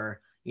with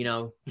Denver,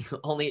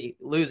 only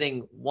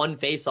losing 1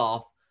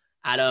 face-off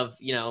out of,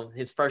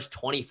 his first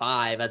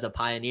 25 as a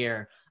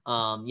Pioneer.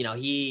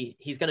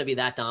 He's going to be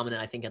that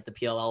dominant, I think, at the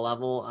PLL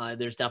level.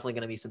 There's definitely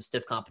going to be some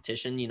stiff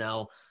competition,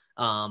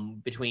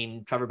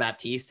 between Trevor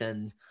Baptiste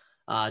and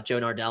Joe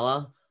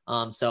Nardella.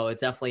 So it's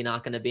definitely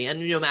not going to be,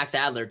 and Max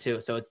Adler too.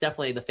 So it's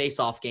definitely the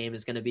face-off game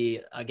is going to be,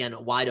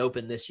 again, wide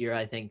open this year,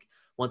 I think,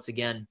 once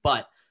again.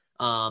 But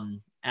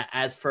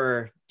as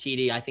for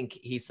TD, I think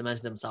he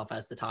cemented himself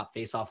as the top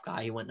face-off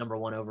guy. He went number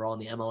 1 overall in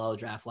the MLL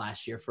draft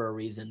last year for a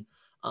reason.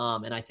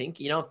 And I think,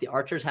 if the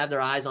Archers have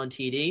their eyes on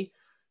TD,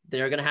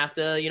 they're going to have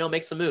to,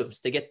 make some moves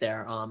to get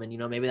there.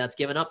 And maybe that's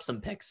giving up some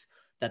picks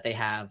that they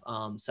have.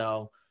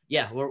 So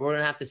yeah, we're going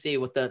to have to see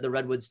what the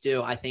Redwoods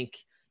do. I think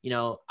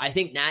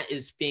Nat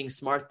is being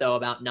smart, though,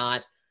 about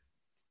not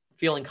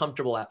feeling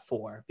comfortable at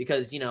 4,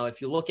 because,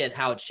 if you look at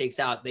how it shakes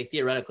out, they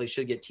theoretically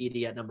should get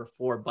TD at number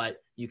 4,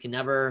 but you can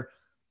never,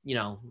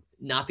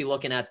 not be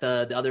looking at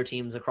the other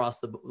teams across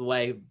the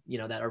way,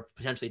 that are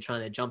potentially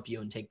trying to jump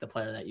you and take the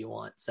player that you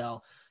want.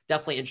 So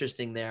definitely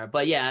interesting there.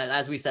 But yeah,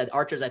 as we said,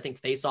 Archers, I think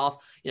face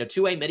off,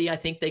 two-way midi, I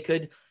think they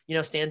could,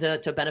 stand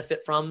to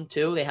benefit from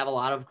too. They have a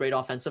lot of great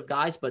offensive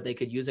guys, but they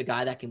could use a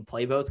guy that can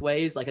play both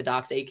ways, like a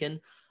Dox Aiken.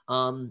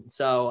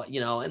 So,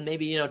 and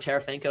maybe,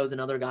 Tarafanko is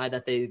another guy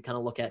that they kind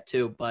of look at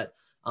too, but,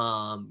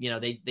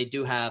 they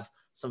do have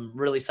some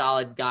really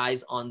solid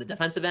guys on the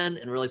defensive end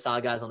and really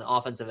solid guys on the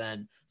offensive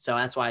end. So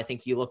that's why I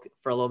think you look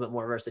for a little bit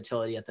more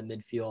versatility at the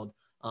midfield,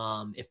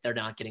 if they're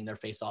not getting their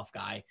face-off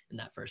guy in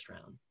that first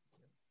round.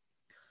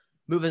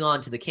 Moving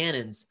on to the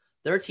Cannons,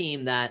 they're a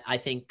team that I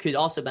think could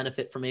also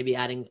benefit from maybe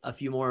adding a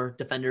few more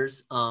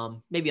defenders,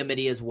 maybe a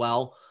midi as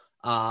well.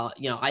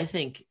 I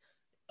think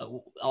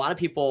a lot of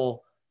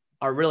people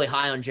are really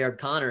high on Jared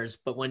Connors,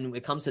 but when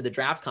it comes to the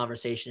draft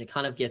conversation, it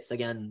kind of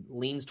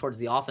leans towards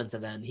the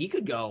offensive end. He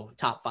could go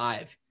top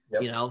 5,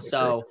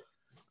 so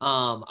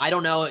I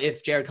don't know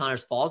if Jared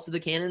Connors falls to the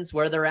Cannons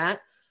where they're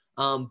at,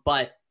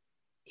 but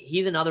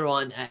he's another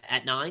one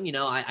at 9. You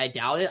know, I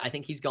doubt it. I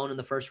think he's going in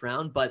the first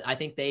round, but I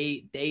think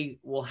they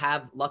will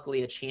have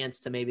luckily a chance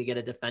to maybe get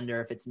a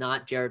defender. If it's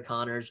not Jared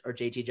Connors or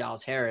JT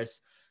Giles Harris,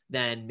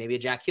 then maybe a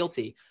Jack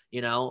Hilty,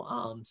 you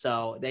know?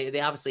 So they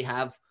obviously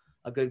have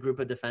a good group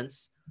of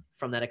defense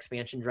from that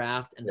expansion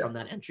draft and from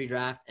that entry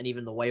draft and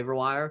even the waiver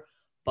wire.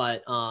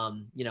 But,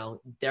 you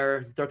know,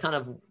 they're kind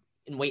of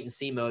in wait and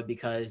see mode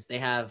because they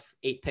have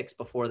 8 picks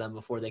before them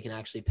before they can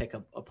actually pick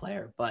a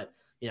player. But,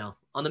 you know,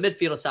 on the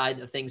midfield side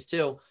of things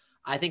too,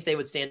 I think they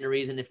would stand to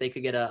reason if they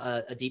could get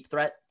a deep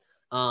threat.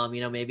 You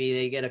know, maybe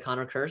they get a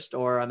Connor Kirst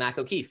or a Mac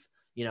O'Keefe,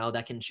 you know,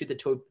 that can shoot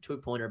the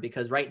two-pointer,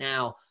 because right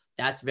now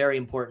that's very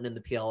important in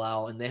the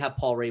PLL. And they have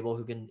Paul Rabel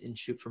who can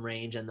shoot from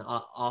range, and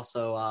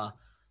also,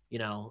 you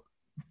know,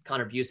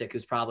 Connor Busick,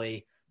 who's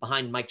probably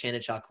behind Mike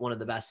Janachuk, one of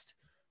the best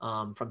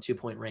from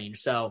 2-point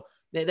range. So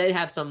they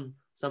have some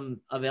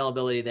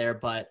availability there,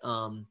 but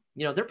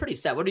you know, they're pretty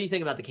set. What do you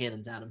think about the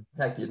Cannons, Adam?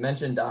 Heck, you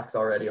mentioned Dox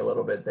already a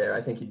little bit there.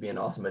 I think he'd be an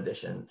awesome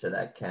addition to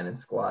that Cannon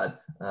squad.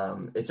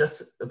 It's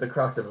just the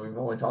crux of it. We've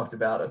only talked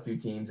about a few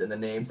teams and the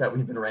names that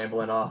we've been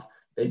rambling off.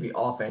 They'd be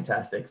all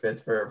fantastic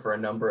fits for a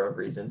number of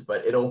reasons,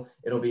 but it'll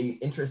be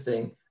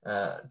interesting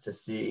to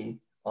see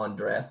on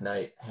draft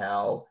night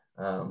how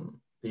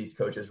these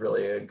coaches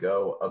really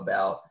go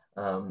about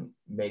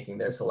making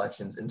their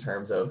selections in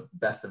terms of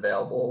best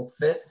available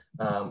fit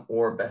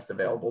or best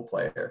available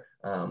player.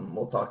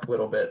 We'll talk a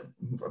little bit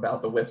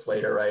about the whips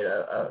later, right?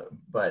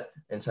 But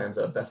in terms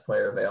of best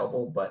player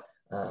available, but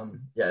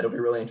yeah, it'll be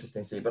really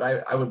interesting to see. But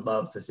I would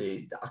love to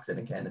see Dox in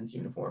a Cannons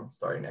uniform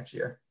starting next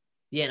year.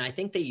 Yeah, and I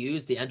think they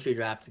used the entry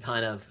draft to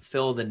kind of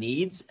fill the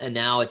needs, and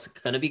now it's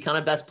going to be kind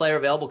of best player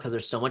available because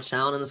there's so much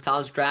talent in this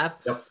college draft.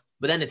 Yep.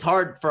 But then it's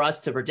hard for us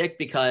to predict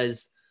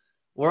because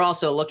we're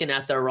also looking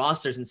at their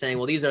rosters and saying,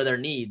 well, these are their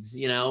needs,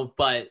 you know,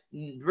 but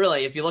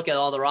really, if you look at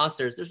all the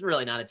rosters, there's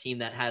really not a team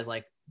that has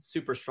like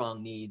super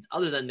strong needs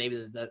other than maybe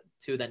the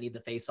 2 that need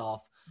the face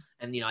off.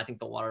 And, you know, I think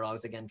the Water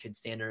Dogs again could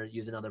stand or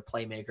use another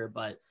playmaker,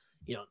 but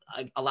you know,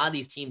 a lot of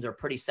these teams are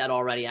pretty set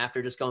already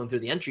after just going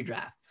through the entry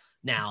draft.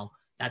 Now,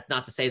 that's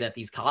not to say that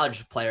these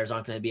college players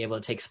aren't going to be able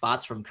to take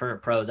spots from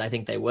current pros. I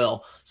think they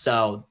will.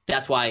 So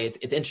that's why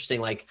it's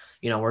interesting. Like,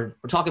 you know, we're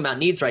talking about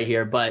needs right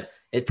here, but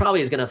it probably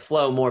is going to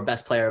flow more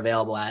best player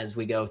available as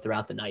we go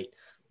throughout the night.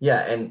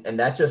 Yeah. And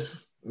that just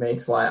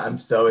makes why I'm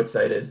so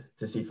excited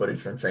to see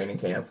footage from training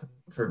camp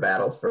for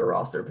battles for a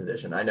roster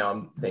position. I know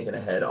I'm thinking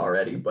ahead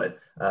already, but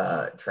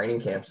training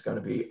camp is going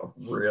to be a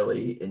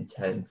really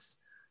intense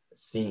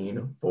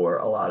scene for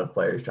a lot of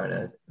players trying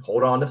to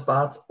hold on to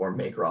spots or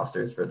make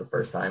rosters for the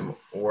first time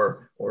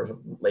or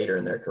later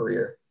in their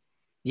career.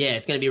 Yeah,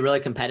 it's going to be really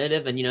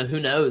competitive. And, you know, who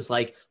knows,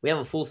 like we have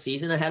a full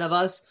season ahead of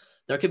us.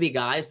 There could be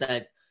guys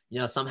that, you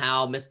know,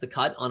 somehow missed the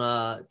cut on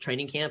a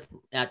training camp.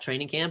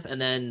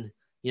 And then,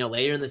 you know,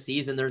 later in the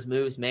season, there's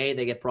moves made,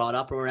 they get brought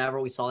up or whatever.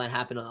 We saw that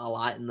happen a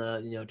lot in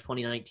the, you know,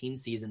 2019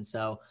 season.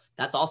 So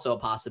that's also a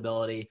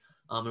possibility.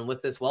 And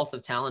with this wealth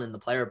of talent in the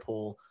player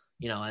pool,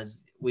 you know,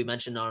 as we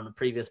mentioned on the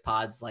previous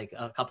pods, like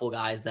a couple of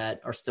guys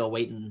that are still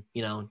waiting,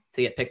 you know,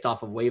 to get picked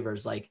off of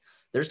waivers, like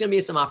there's going to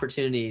be some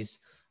opportunities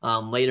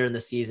later in the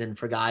season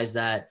for guys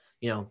that,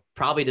 you know,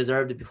 probably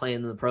deserve to be playing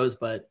in the pros,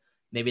 but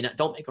maybe not,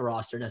 don't make a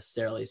roster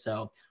necessarily.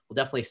 So we'll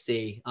definitely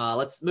see.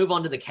 Let's move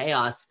on to the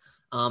Chaos.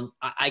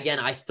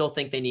 I still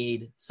think they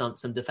need some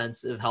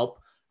defensive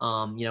help,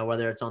 you know,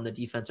 whether it's on the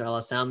defense or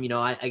LSM. You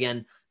know,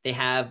 they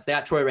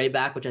got Troy Ray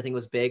back, which I think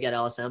was big at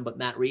LSM, but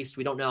Matt Reese,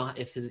 we don't know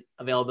if his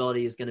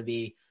availability is going to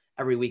be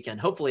every weekend.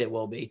 Hopefully it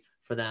will be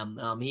for them.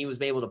 He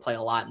was able to play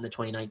a lot in the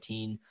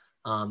 2019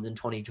 and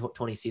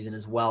 2020 season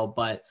as well,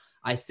 but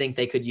I think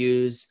they could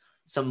use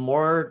some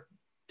more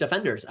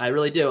defenders. I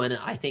really do. And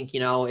I think, you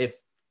know, if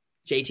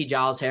JT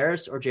Giles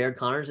Harris or Jared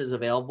Connors is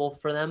available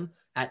for them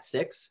at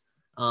 6,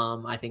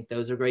 I think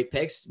those are great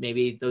picks.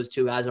 Maybe those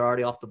 2 guys are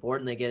already off the board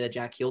and they get a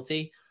Jack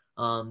Hilty.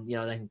 You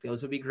know, I think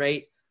those would be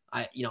great.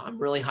 I'm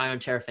really high on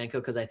Tarafanko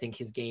because I think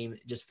his game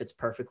just fits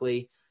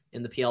perfectly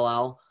in the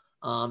PLL.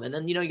 And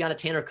then, you know, you got a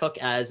Tanner Cook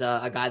as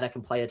a guy that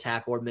can play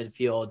attack or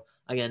midfield.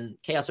 Again,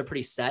 Chaos are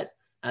pretty set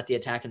at the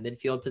attack and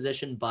midfield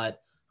position,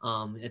 but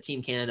a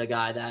Team Canada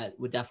guy that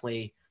would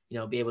definitely, you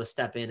know, be able to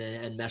step in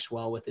and mesh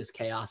well with this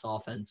Chaos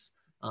offense.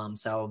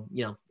 So,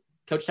 you know,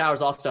 Coach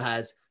Towers also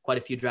has quite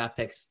a few draft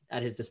picks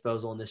at his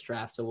disposal in this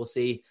draft. So we'll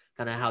see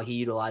kind of how he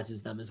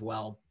utilizes them as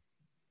well.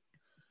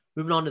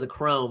 Moving on to the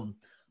Chrome.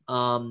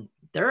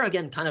 They're,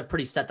 again, kind of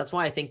pretty set. That's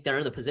why I think they're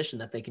in the position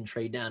that they can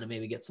trade down and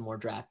maybe get some more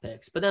draft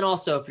picks. But then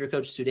also, if you're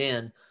Coach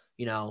Sudan,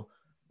 you know,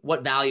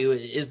 what value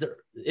is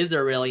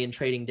there really in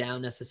trading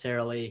down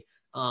necessarily,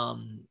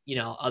 you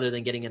know, other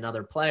than getting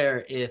another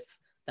player if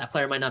that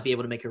player might not be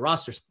able to make your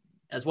roster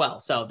as well.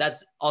 So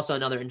that's also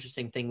another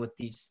interesting thing with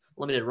these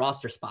limited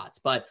roster spots.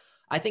 But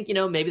I think, you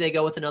know, maybe they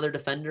go with another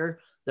defender.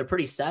 They're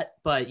pretty set,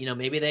 but, you know,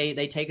 maybe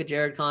they take a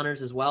Jared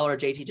Connors as well or a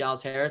JT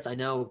Giles Harris. I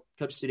know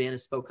Coach Sudan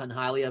has spoken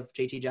highly of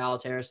JT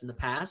Giles Harris in the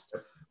past,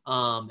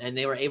 and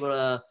they were able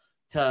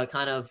to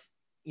kind of,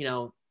 you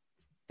know,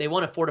 they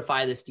want to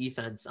fortify this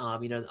defense.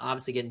 You know,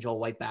 obviously getting Joel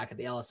White back at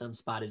the LSM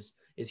spot is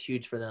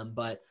huge for them.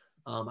 But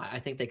I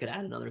think they could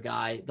add another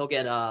guy. They'll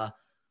get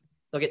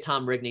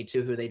Tom Rigney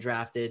too, who they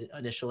drafted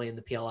initially in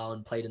the PLL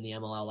and played in the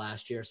MLL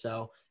last year.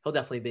 So he'll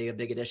definitely be a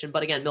big addition.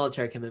 But again,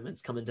 military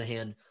commitments come into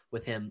hand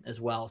with him as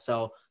well.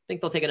 So I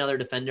think they'll take another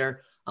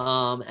defender.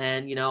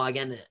 And, you know,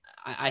 again,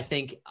 I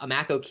think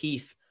Mac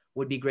O'Keefe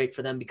would be great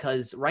for them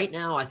because right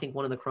now I think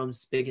one of the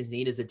Chrome's biggest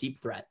need is a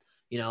deep threat.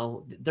 You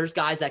know, there's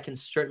guys that can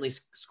certainly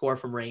score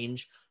from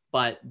range,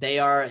 but they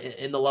are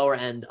in the lower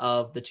end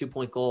of the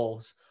 2-point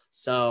goals.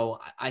 So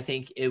I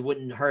think it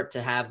wouldn't hurt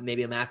to have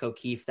maybe a Mac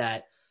O'Keefe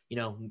that, you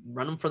know,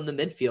 run him from the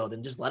midfield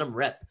and just let him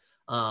rip.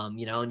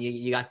 You know, and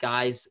you got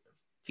guys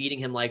feeding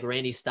him like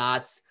Randy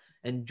Stotts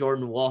and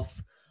Jordan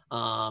Wolf.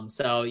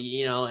 So,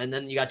 you know, and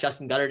then you got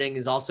Justin Gutterding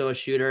is also a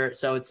shooter.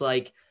 So it's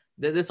like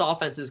this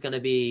offense is going to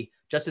be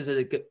just as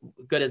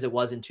good as it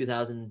was in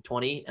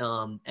 2020.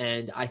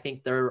 And I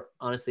think they're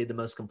honestly the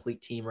most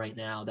complete team right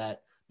now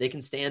that they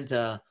can stand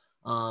to,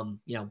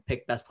 you know,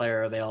 pick best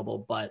player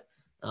available. But,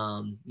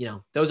 you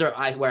know, those are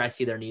where I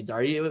see their needs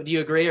are. Do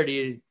you agree, or do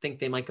you think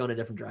they might go in a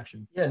different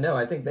direction? Yeah, no,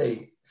 I think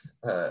they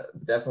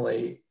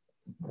definitely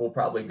will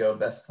probably go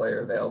best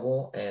player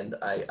available. And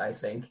I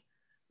think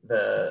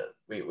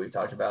we've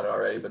talked about it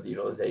already, but the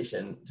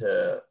utilization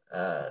to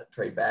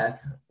trade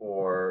back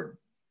or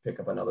pick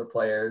up another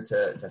player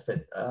to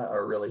fit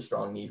a really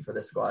strong need for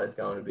this squad is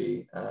going to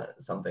be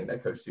something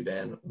that Coach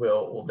Sudan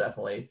will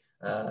definitely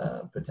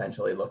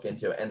potentially look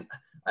into. And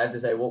I have to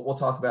say, we'll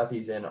talk about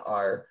these in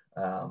our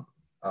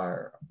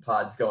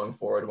pods going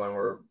forward when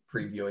we're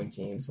previewing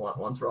teams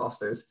once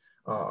rosters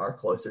are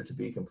closer to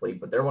be complete.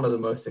 But they're one of the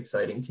most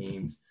exciting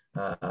teams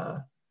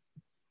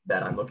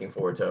that I'm looking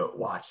forward to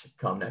watch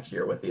come next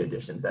year with the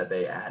additions that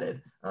they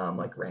added,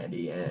 like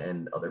Randy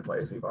and other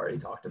players we've already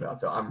talked about.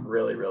 So I'm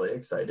really, really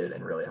excited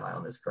and really high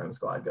on this Chrome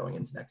squad going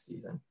into next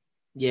season.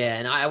 Yeah,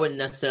 and I wouldn't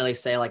necessarily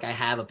say like I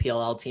have a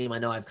PLL team. I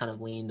know I've kind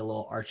of leaned a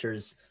little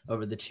Archers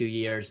over the 2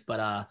 years,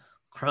 but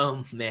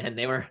Chrome, man,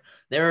 they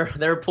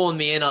were pulling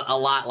me in a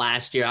lot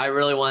last year. I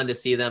really wanted to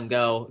see them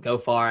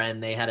go far,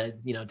 and they had a,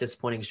 you know,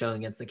 disappointing showing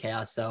against the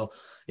Chaos. So,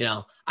 you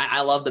know,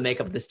 I love the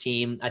makeup of this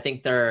team. I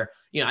think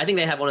I think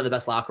they have one of the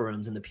best locker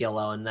rooms in the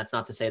PLO, and that's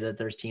not to say that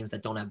there's teams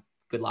that don't have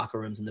good locker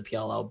rooms in the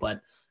PLO,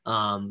 but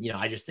you know,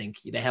 I just think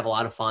they have a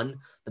lot of fun.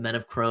 The men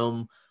of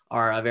Chrome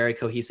are a very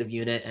cohesive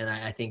unit, and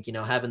I think, you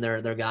know, having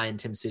their guy in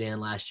Tim Sudan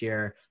last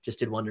year just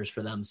did wonders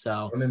for them.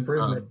 So Chrome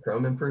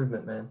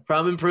improvement, man.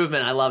 Chrome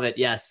improvement. I love it.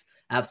 Yes,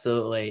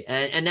 absolutely.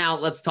 And now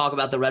let's talk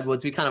about the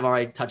Redwoods. We kind of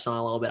already touched on it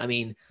a little bit. I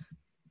mean,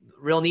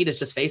 real need is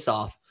just face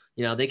off.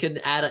 You know, they could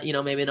add, you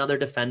know, maybe another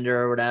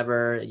defender or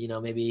whatever, you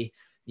know, maybe,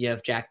 you know,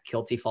 if Jack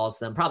Kilty falls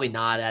to them, probably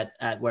not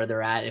at where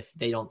they're at if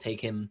they don't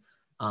take him,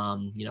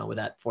 you know, with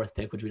that 4th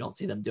pick, which we don't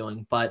see them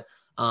doing. But,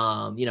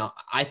 you know,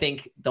 I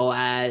think they'll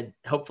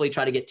hopefully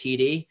try to get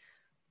TD.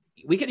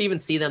 We could even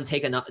see them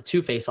take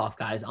 2 face-off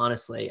guys,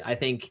 honestly. I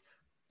think,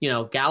 you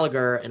know,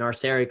 Gallagher and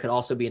Arceri could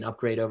also be an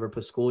upgrade over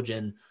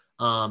Puskuljan.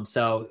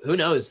 So who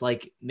knows?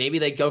 Like, maybe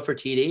they go for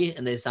TD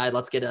and they decide,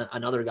 let's get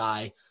another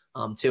guy,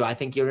 too. I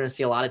think you're going to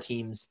see a lot of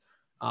teams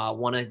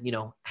want to, you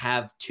know,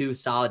 have 2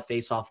 solid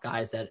face-off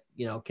guys that,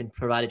 you know, can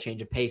provide a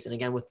change of pace. And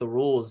again, with the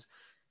rules,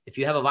 if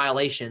you have a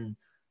violation,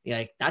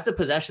 like, that's a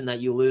possession that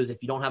you lose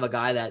if you don't have a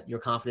guy that you're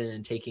confident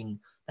in taking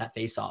that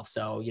face-off.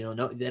 So, you know,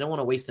 no, they don't want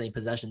to waste any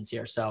possessions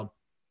here. So,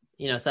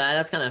 you know, so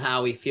that's kind of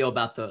how we feel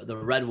about the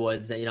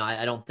Redwoods. You know,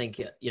 I don't think,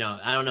 you know,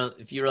 I don't know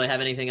if you really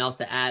have anything else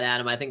to add,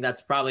 Adam. I think that's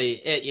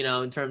probably it, you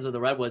know, in terms of the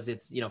Redwoods.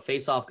 It's, you know,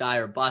 face-off guy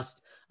or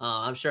bust.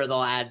 I'm sure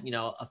they'll add, you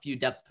know, a few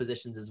depth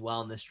positions as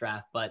well in this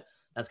draft, but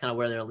that's kind of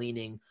where they're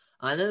leaning.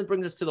 And then it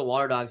brings us to the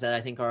Water Dogs that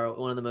I think are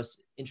one of the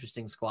most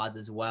interesting squads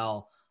as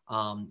well.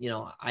 You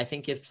know, I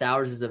think if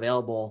Sowers is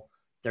available,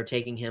 they're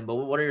taking him. But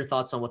what are your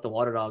thoughts on what the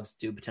Water Dogs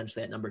do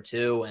potentially at number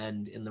 2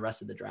 and in the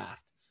rest of the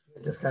draft?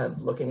 Just kind of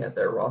looking at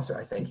their roster,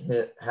 I think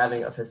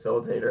having a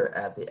facilitator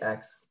at the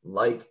X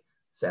like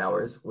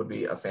Sowers would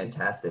be a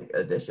fantastic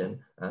addition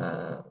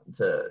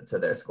to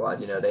their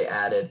squad. You know, they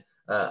added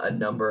a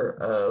number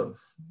of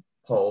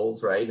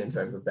polls, right, in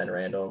terms of Ben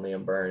Randall and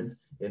Liam Burns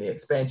in the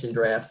expansion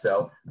draft.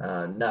 So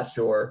not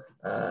sure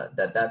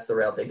that's the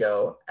route they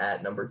go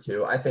at number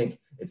 2. I think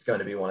it's going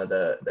to be one of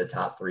the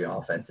top 3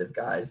 offensive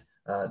guys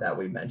that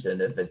we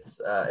mentioned.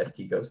 If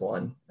T goes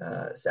 1,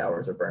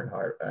 Sowers or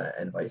Bernhardt,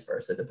 and vice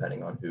versa,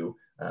 depending on who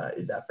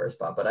is that first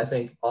spot. But I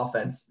think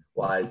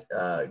offense-wise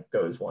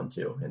goes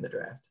 1-2 in the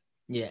draft.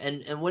 Yeah,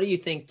 and what do you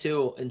think,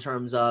 too, in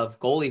terms of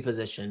goalie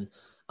position?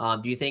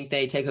 Do you think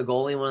they take a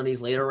goalie in one of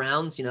these later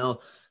rounds? You know,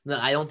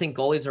 I don't think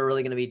goalies are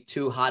really going to be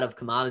too hot of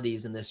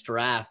commodities in this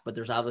draft, but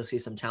there's obviously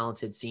some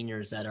talented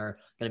seniors that are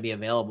going to be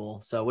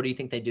available. So what do you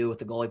think they do with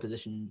the goalie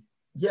position?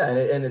 Yeah,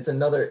 and it's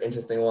another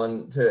interesting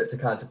one to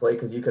contemplate,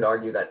 because you could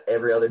argue that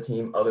every other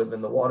team other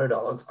than the Water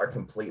Dogs are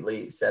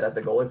completely set at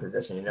the goalie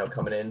position. You know,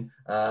 coming in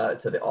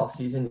to the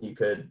offseason, you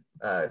could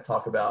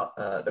talk about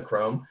the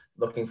Chrome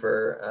looking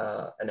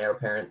for an heir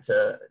apparent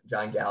to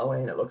John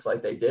Galloway, and it looks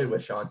like they did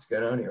with Sean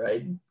Scononi,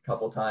 right?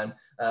 Couple-time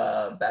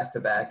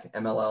back-to-back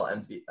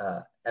MLL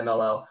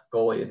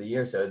goalie of the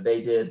year. So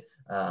they did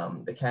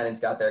The Cannons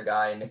got their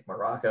guy, Nick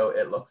Morocco,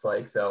 it looks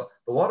like. So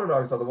the Water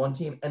Dogs are the one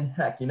team. And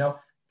heck,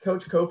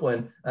 Coach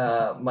Copeland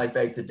might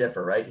beg to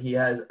differ, right? He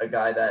has a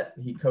guy that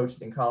he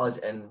coached in college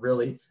and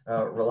really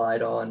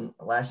relied on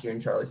last year in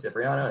Charlie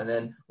Cipriano. And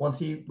then once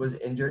he was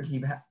injured,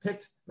 he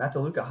picked Matt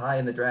DeLuca high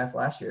in the draft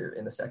last year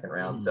in the second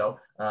round. So,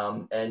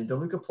 and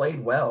DeLuca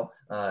played well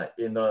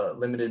in the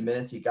limited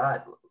minutes he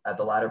got at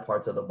the latter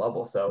parts of the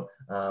bubble. So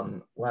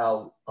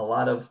while a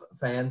lot of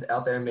fans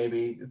out there may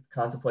be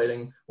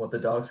contemplating what the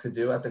Dogs could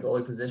do at the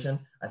goalie position,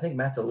 I think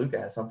Matt DeLuca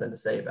has something to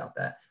say about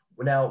that.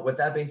 Now, with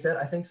that being said,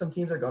 I think some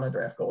teams are going to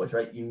draft goalies,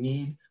 right? You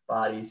need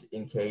bodies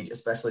in cage,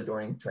 especially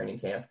during training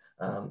camp.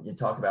 You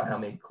talk about how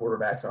many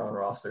quarterbacks are on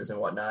rosters and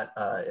whatnot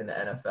in the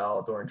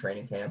NFL during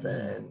training camp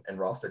and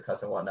roster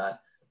cuts and whatnot.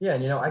 Yeah,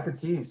 and I could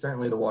see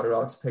certainly the Water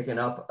Dogs picking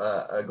up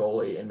a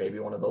goalie in maybe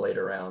one of the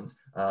later rounds,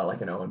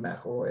 like an Owen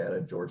McElroy out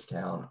of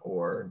Georgetown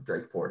or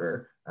Drake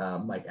Porter,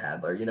 Mike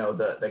Adler,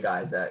 the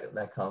guys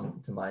that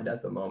come to mind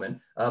at the moment.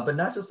 But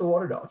not just the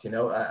Water Dogs,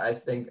 I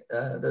think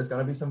there's going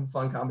to be some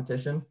fun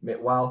competition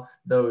while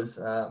those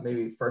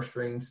maybe first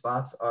string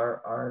spots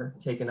are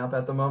taken up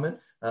at the moment.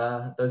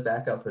 Those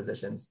backup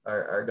positions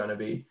are going to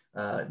be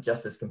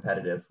just as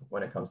competitive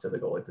when it comes to the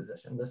goalie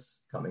position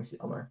this coming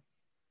summer.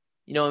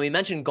 When we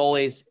mentioned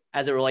goalies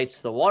as it relates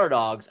to the Water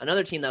Dogs,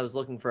 another team that was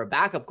looking for a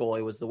backup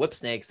goalie was the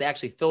Whipsnakes. They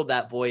actually filled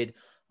that void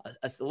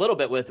a little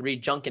bit with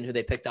Reed Junkin, who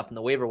they picked up in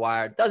the waiver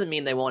wire. Doesn't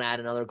mean they won't add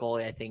another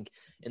goalie, I think,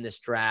 in this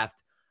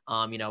draft.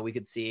 We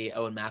could see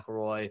Owen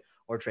McElroy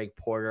or Drake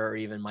Porter or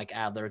even Mike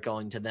Adler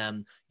going to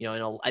them.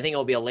 I think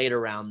it'll be a later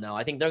round, though.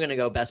 I think they're going to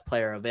go best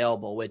player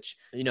available, which,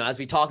 as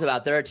we talked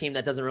about, they're a team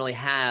that doesn't really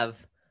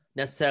have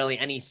necessarily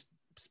any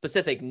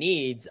specific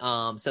needs.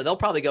 So they'll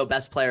probably go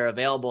best player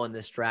available in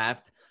this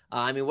draft.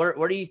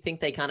 Where do you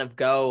think they kind of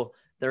go?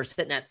 They're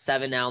sitting at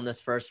 7 now in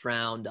this first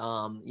round.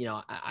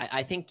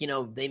 I think,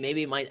 they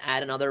maybe might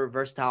add another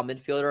versatile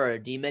midfielder or a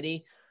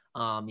D-midi.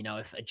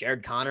 If a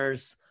Jared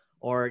Connors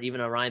or even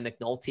a Ryan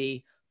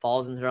McNulty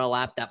falls into their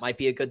lap, that might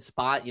be a good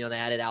spot. They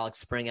added Alex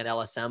Spring at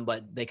LSM,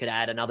 but they could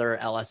add another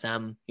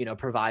LSM,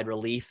 provide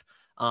relief.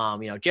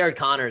 Jared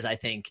Connors, I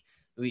think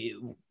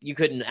you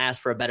couldn't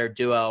ask for a better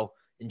duo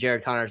and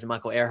Jared Connors and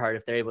Michael Earhart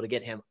if they're able to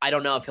get him. I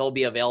don't know if he'll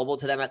be available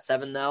to them at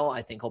 7, though.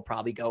 I think he'll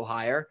probably go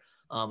higher.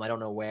 I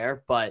don't know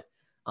where, but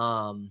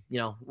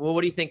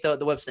what do you think the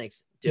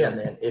Whipsnakes do? Yeah,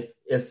 man.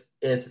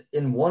 If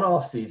in one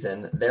off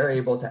season they're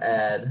able to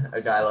add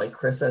a guy like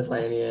Chris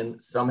Aslanian,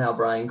 somehow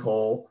Brian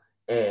Cole,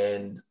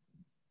 and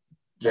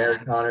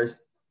Jared Connors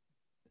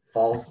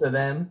falls to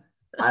them,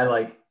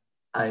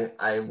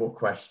 I will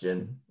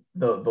question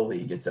the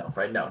league itself,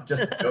 right? No,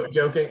 just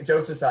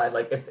jokes aside,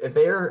 like if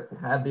they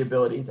have the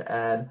ability to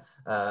add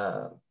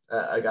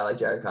a guy like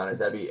Jared Connors,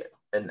 that'd be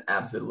an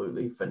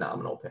absolutely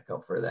phenomenal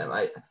pickup for them.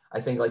 I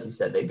think, like you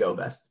said, they go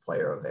best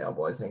player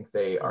available. I think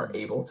they are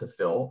able to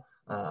fill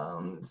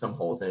some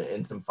holes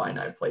in some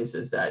finite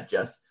places that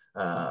just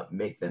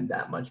make them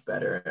that much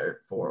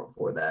better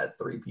for that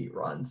three-peat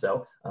run.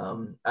 So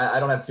I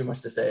don't have too much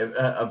to say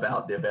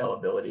about the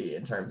availability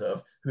in terms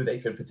of who they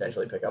could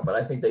potentially pick up, but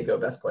I think they go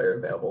best player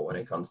available when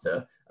it comes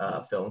to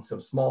filling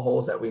some small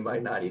holes that we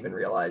might not even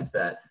realize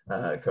that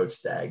Coach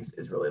Staggs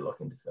is really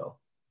looking to fill.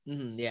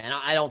 Mm-hmm, yeah, and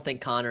I don't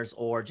think Connors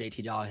or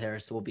JT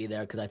Harris will be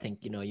there because I think,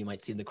 you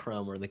might see the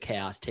Chrome or the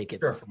Chaos take it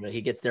before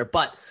he gets there.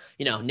 But,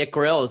 Nick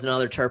Grill is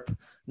another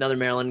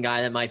Maryland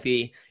guy that might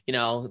be,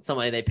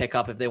 somebody they pick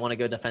up if they want to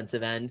go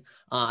defensive end.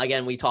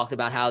 Again, we talked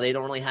about how they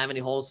don't really have any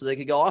holes, so they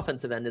could go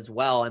offensive end as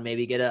well and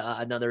maybe get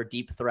another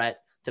deep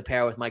threat to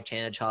pair with Mike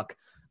Chanachuk.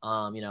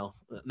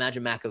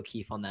 Imagine Mac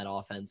O'Keefe on that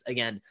offense.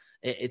 Again,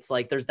 it's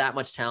like there's that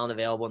much talent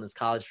available in this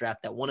college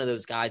draft that one of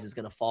those guys is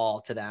going to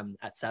fall to them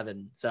at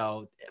 7.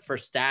 So for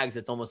Staggs,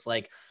 it's almost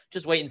like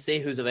just wait and see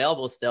who's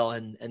available still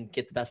and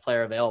get the best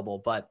player available.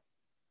 But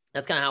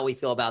that's kind of how we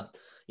feel about,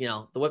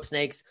 the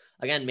Whipsnakes.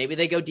 Again, maybe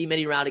they go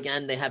D-midi route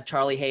again. They have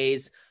Charlie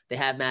Hayes. They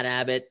have Matt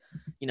Abbott.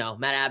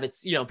 Matt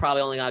Abbott's,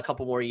 probably only got a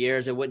couple more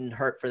years. It wouldn't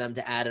hurt for them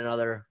to add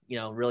another,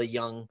 really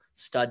young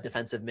stud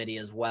defensive midi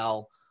as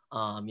well.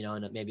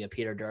 And maybe a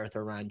Peter Dirth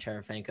or Ryan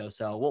Cherafenko.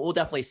 So we'll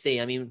definitely see.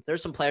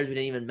 There's some players we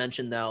didn't even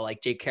mention, though,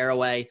 like Jake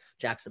Caraway,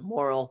 Jackson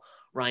Morrill,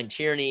 Ryan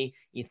Tierney,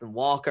 Ethan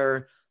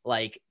Walker.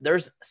 Like,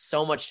 there's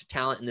so much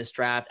talent in this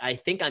draft. I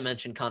think I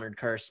mentioned Connor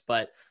Kirst,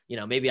 but,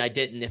 maybe I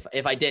didn't.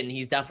 If I didn't,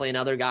 he's definitely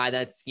another guy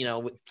that's,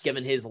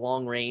 given his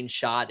long range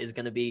shot, is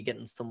going to be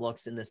getting some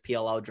looks in this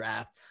PLO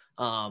draft.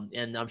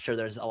 And I'm sure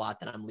there's a lot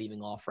that I'm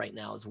leaving off right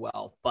now as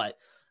well. But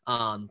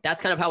that's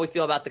kind of how we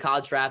feel about the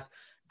college draft.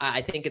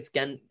 I think it's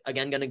again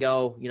going to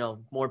go,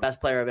 more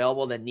best player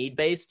available than need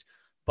based,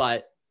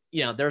 but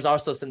there's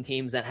also some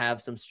teams that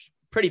have some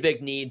pretty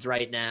big needs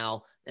right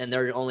now, and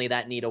they're only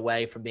that need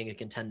away from being a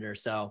contender.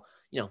 So,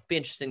 be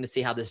interesting to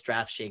see how this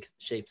draft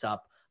shapes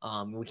up.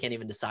 We can't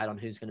even decide on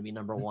who's going to be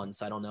number 1.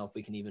 So I don't know if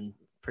we can even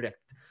predict,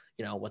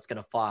 what's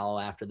going to follow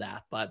after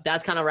that. But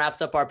that's kind of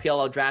wraps up our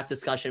PLL draft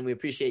discussion. We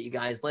appreciate you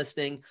guys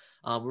listening.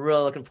 We're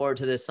really looking forward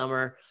to this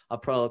summer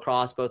of pro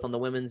lacrosse, both on the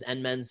women's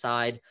and men's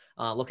side.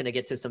 Looking to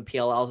get to some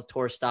PLL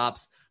tour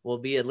stops. We'll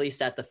be at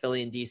least at the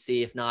Philly and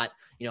DC, if not,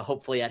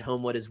 hopefully at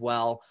Homewood as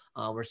well.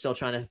 We're still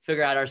trying to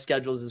figure out our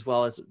schedules as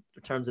well as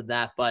in terms of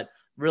that, but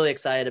really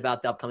excited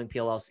about the upcoming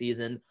PLL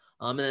season.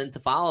 And then to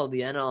follow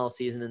the NLL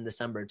season in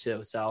December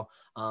too. So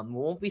we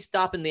won't be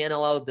stopping the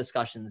NLL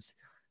discussions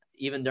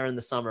even during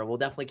the summer. We'll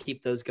definitely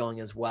keep those going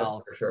as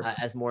well, for sure.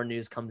 As more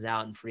news comes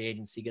out and free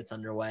agency gets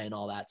underway and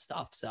all that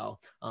stuff. So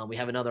we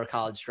have another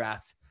college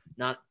draft,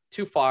 not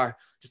too far,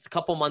 just a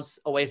couple months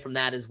away from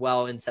that as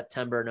well in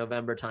September,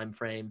 November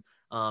timeframe.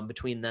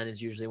 Between then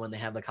is usually when they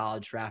have the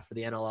college draft for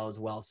the NLL as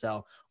well.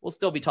 So we'll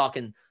still be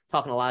talking a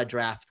lot of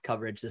draft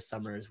coverage this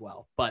summer as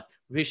well. But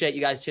we appreciate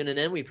you guys tuning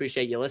in. We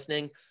appreciate you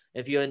listening.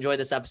 If you enjoyed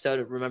this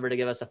episode, remember to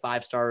give us a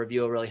 5-star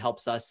review. It really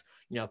helps us,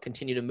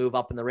 continue to move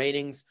up in the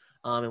ratings.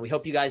 And we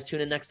hope you guys tune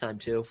in next time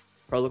to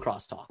Pro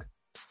Lacrosse Talk.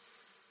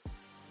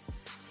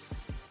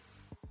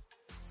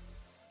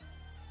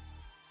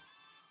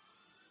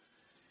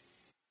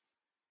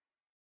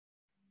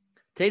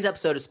 Today's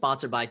episode is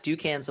sponsored by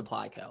Dukan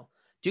Supply Co.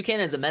 Dukan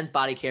is a men's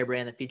body care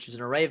brand that features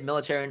an array of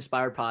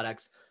military-inspired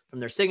products, from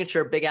their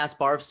signature big-ass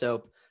bar of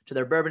soap to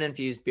their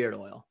bourbon-infused beard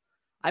oil.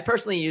 I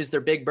personally use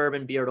their big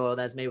bourbon beard oil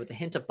that's made with a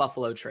hint of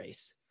Buffalo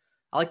Trace.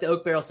 I like the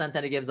oak barrel scent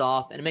that it gives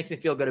off, and it makes me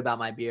feel good about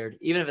my beard,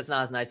 even if it's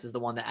not as nice as the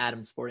one that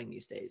Adam's sporting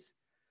these days.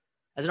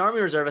 As an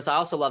Army reservist, I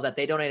also love that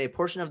they donate a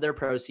portion of their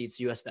proceeds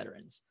to U.S.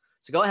 veterans.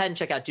 So go ahead and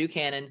check out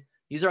Dukannon,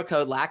 use our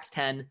code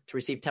LAX10 to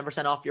receive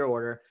 10% off your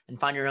order, and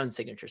find your own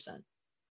signature scent.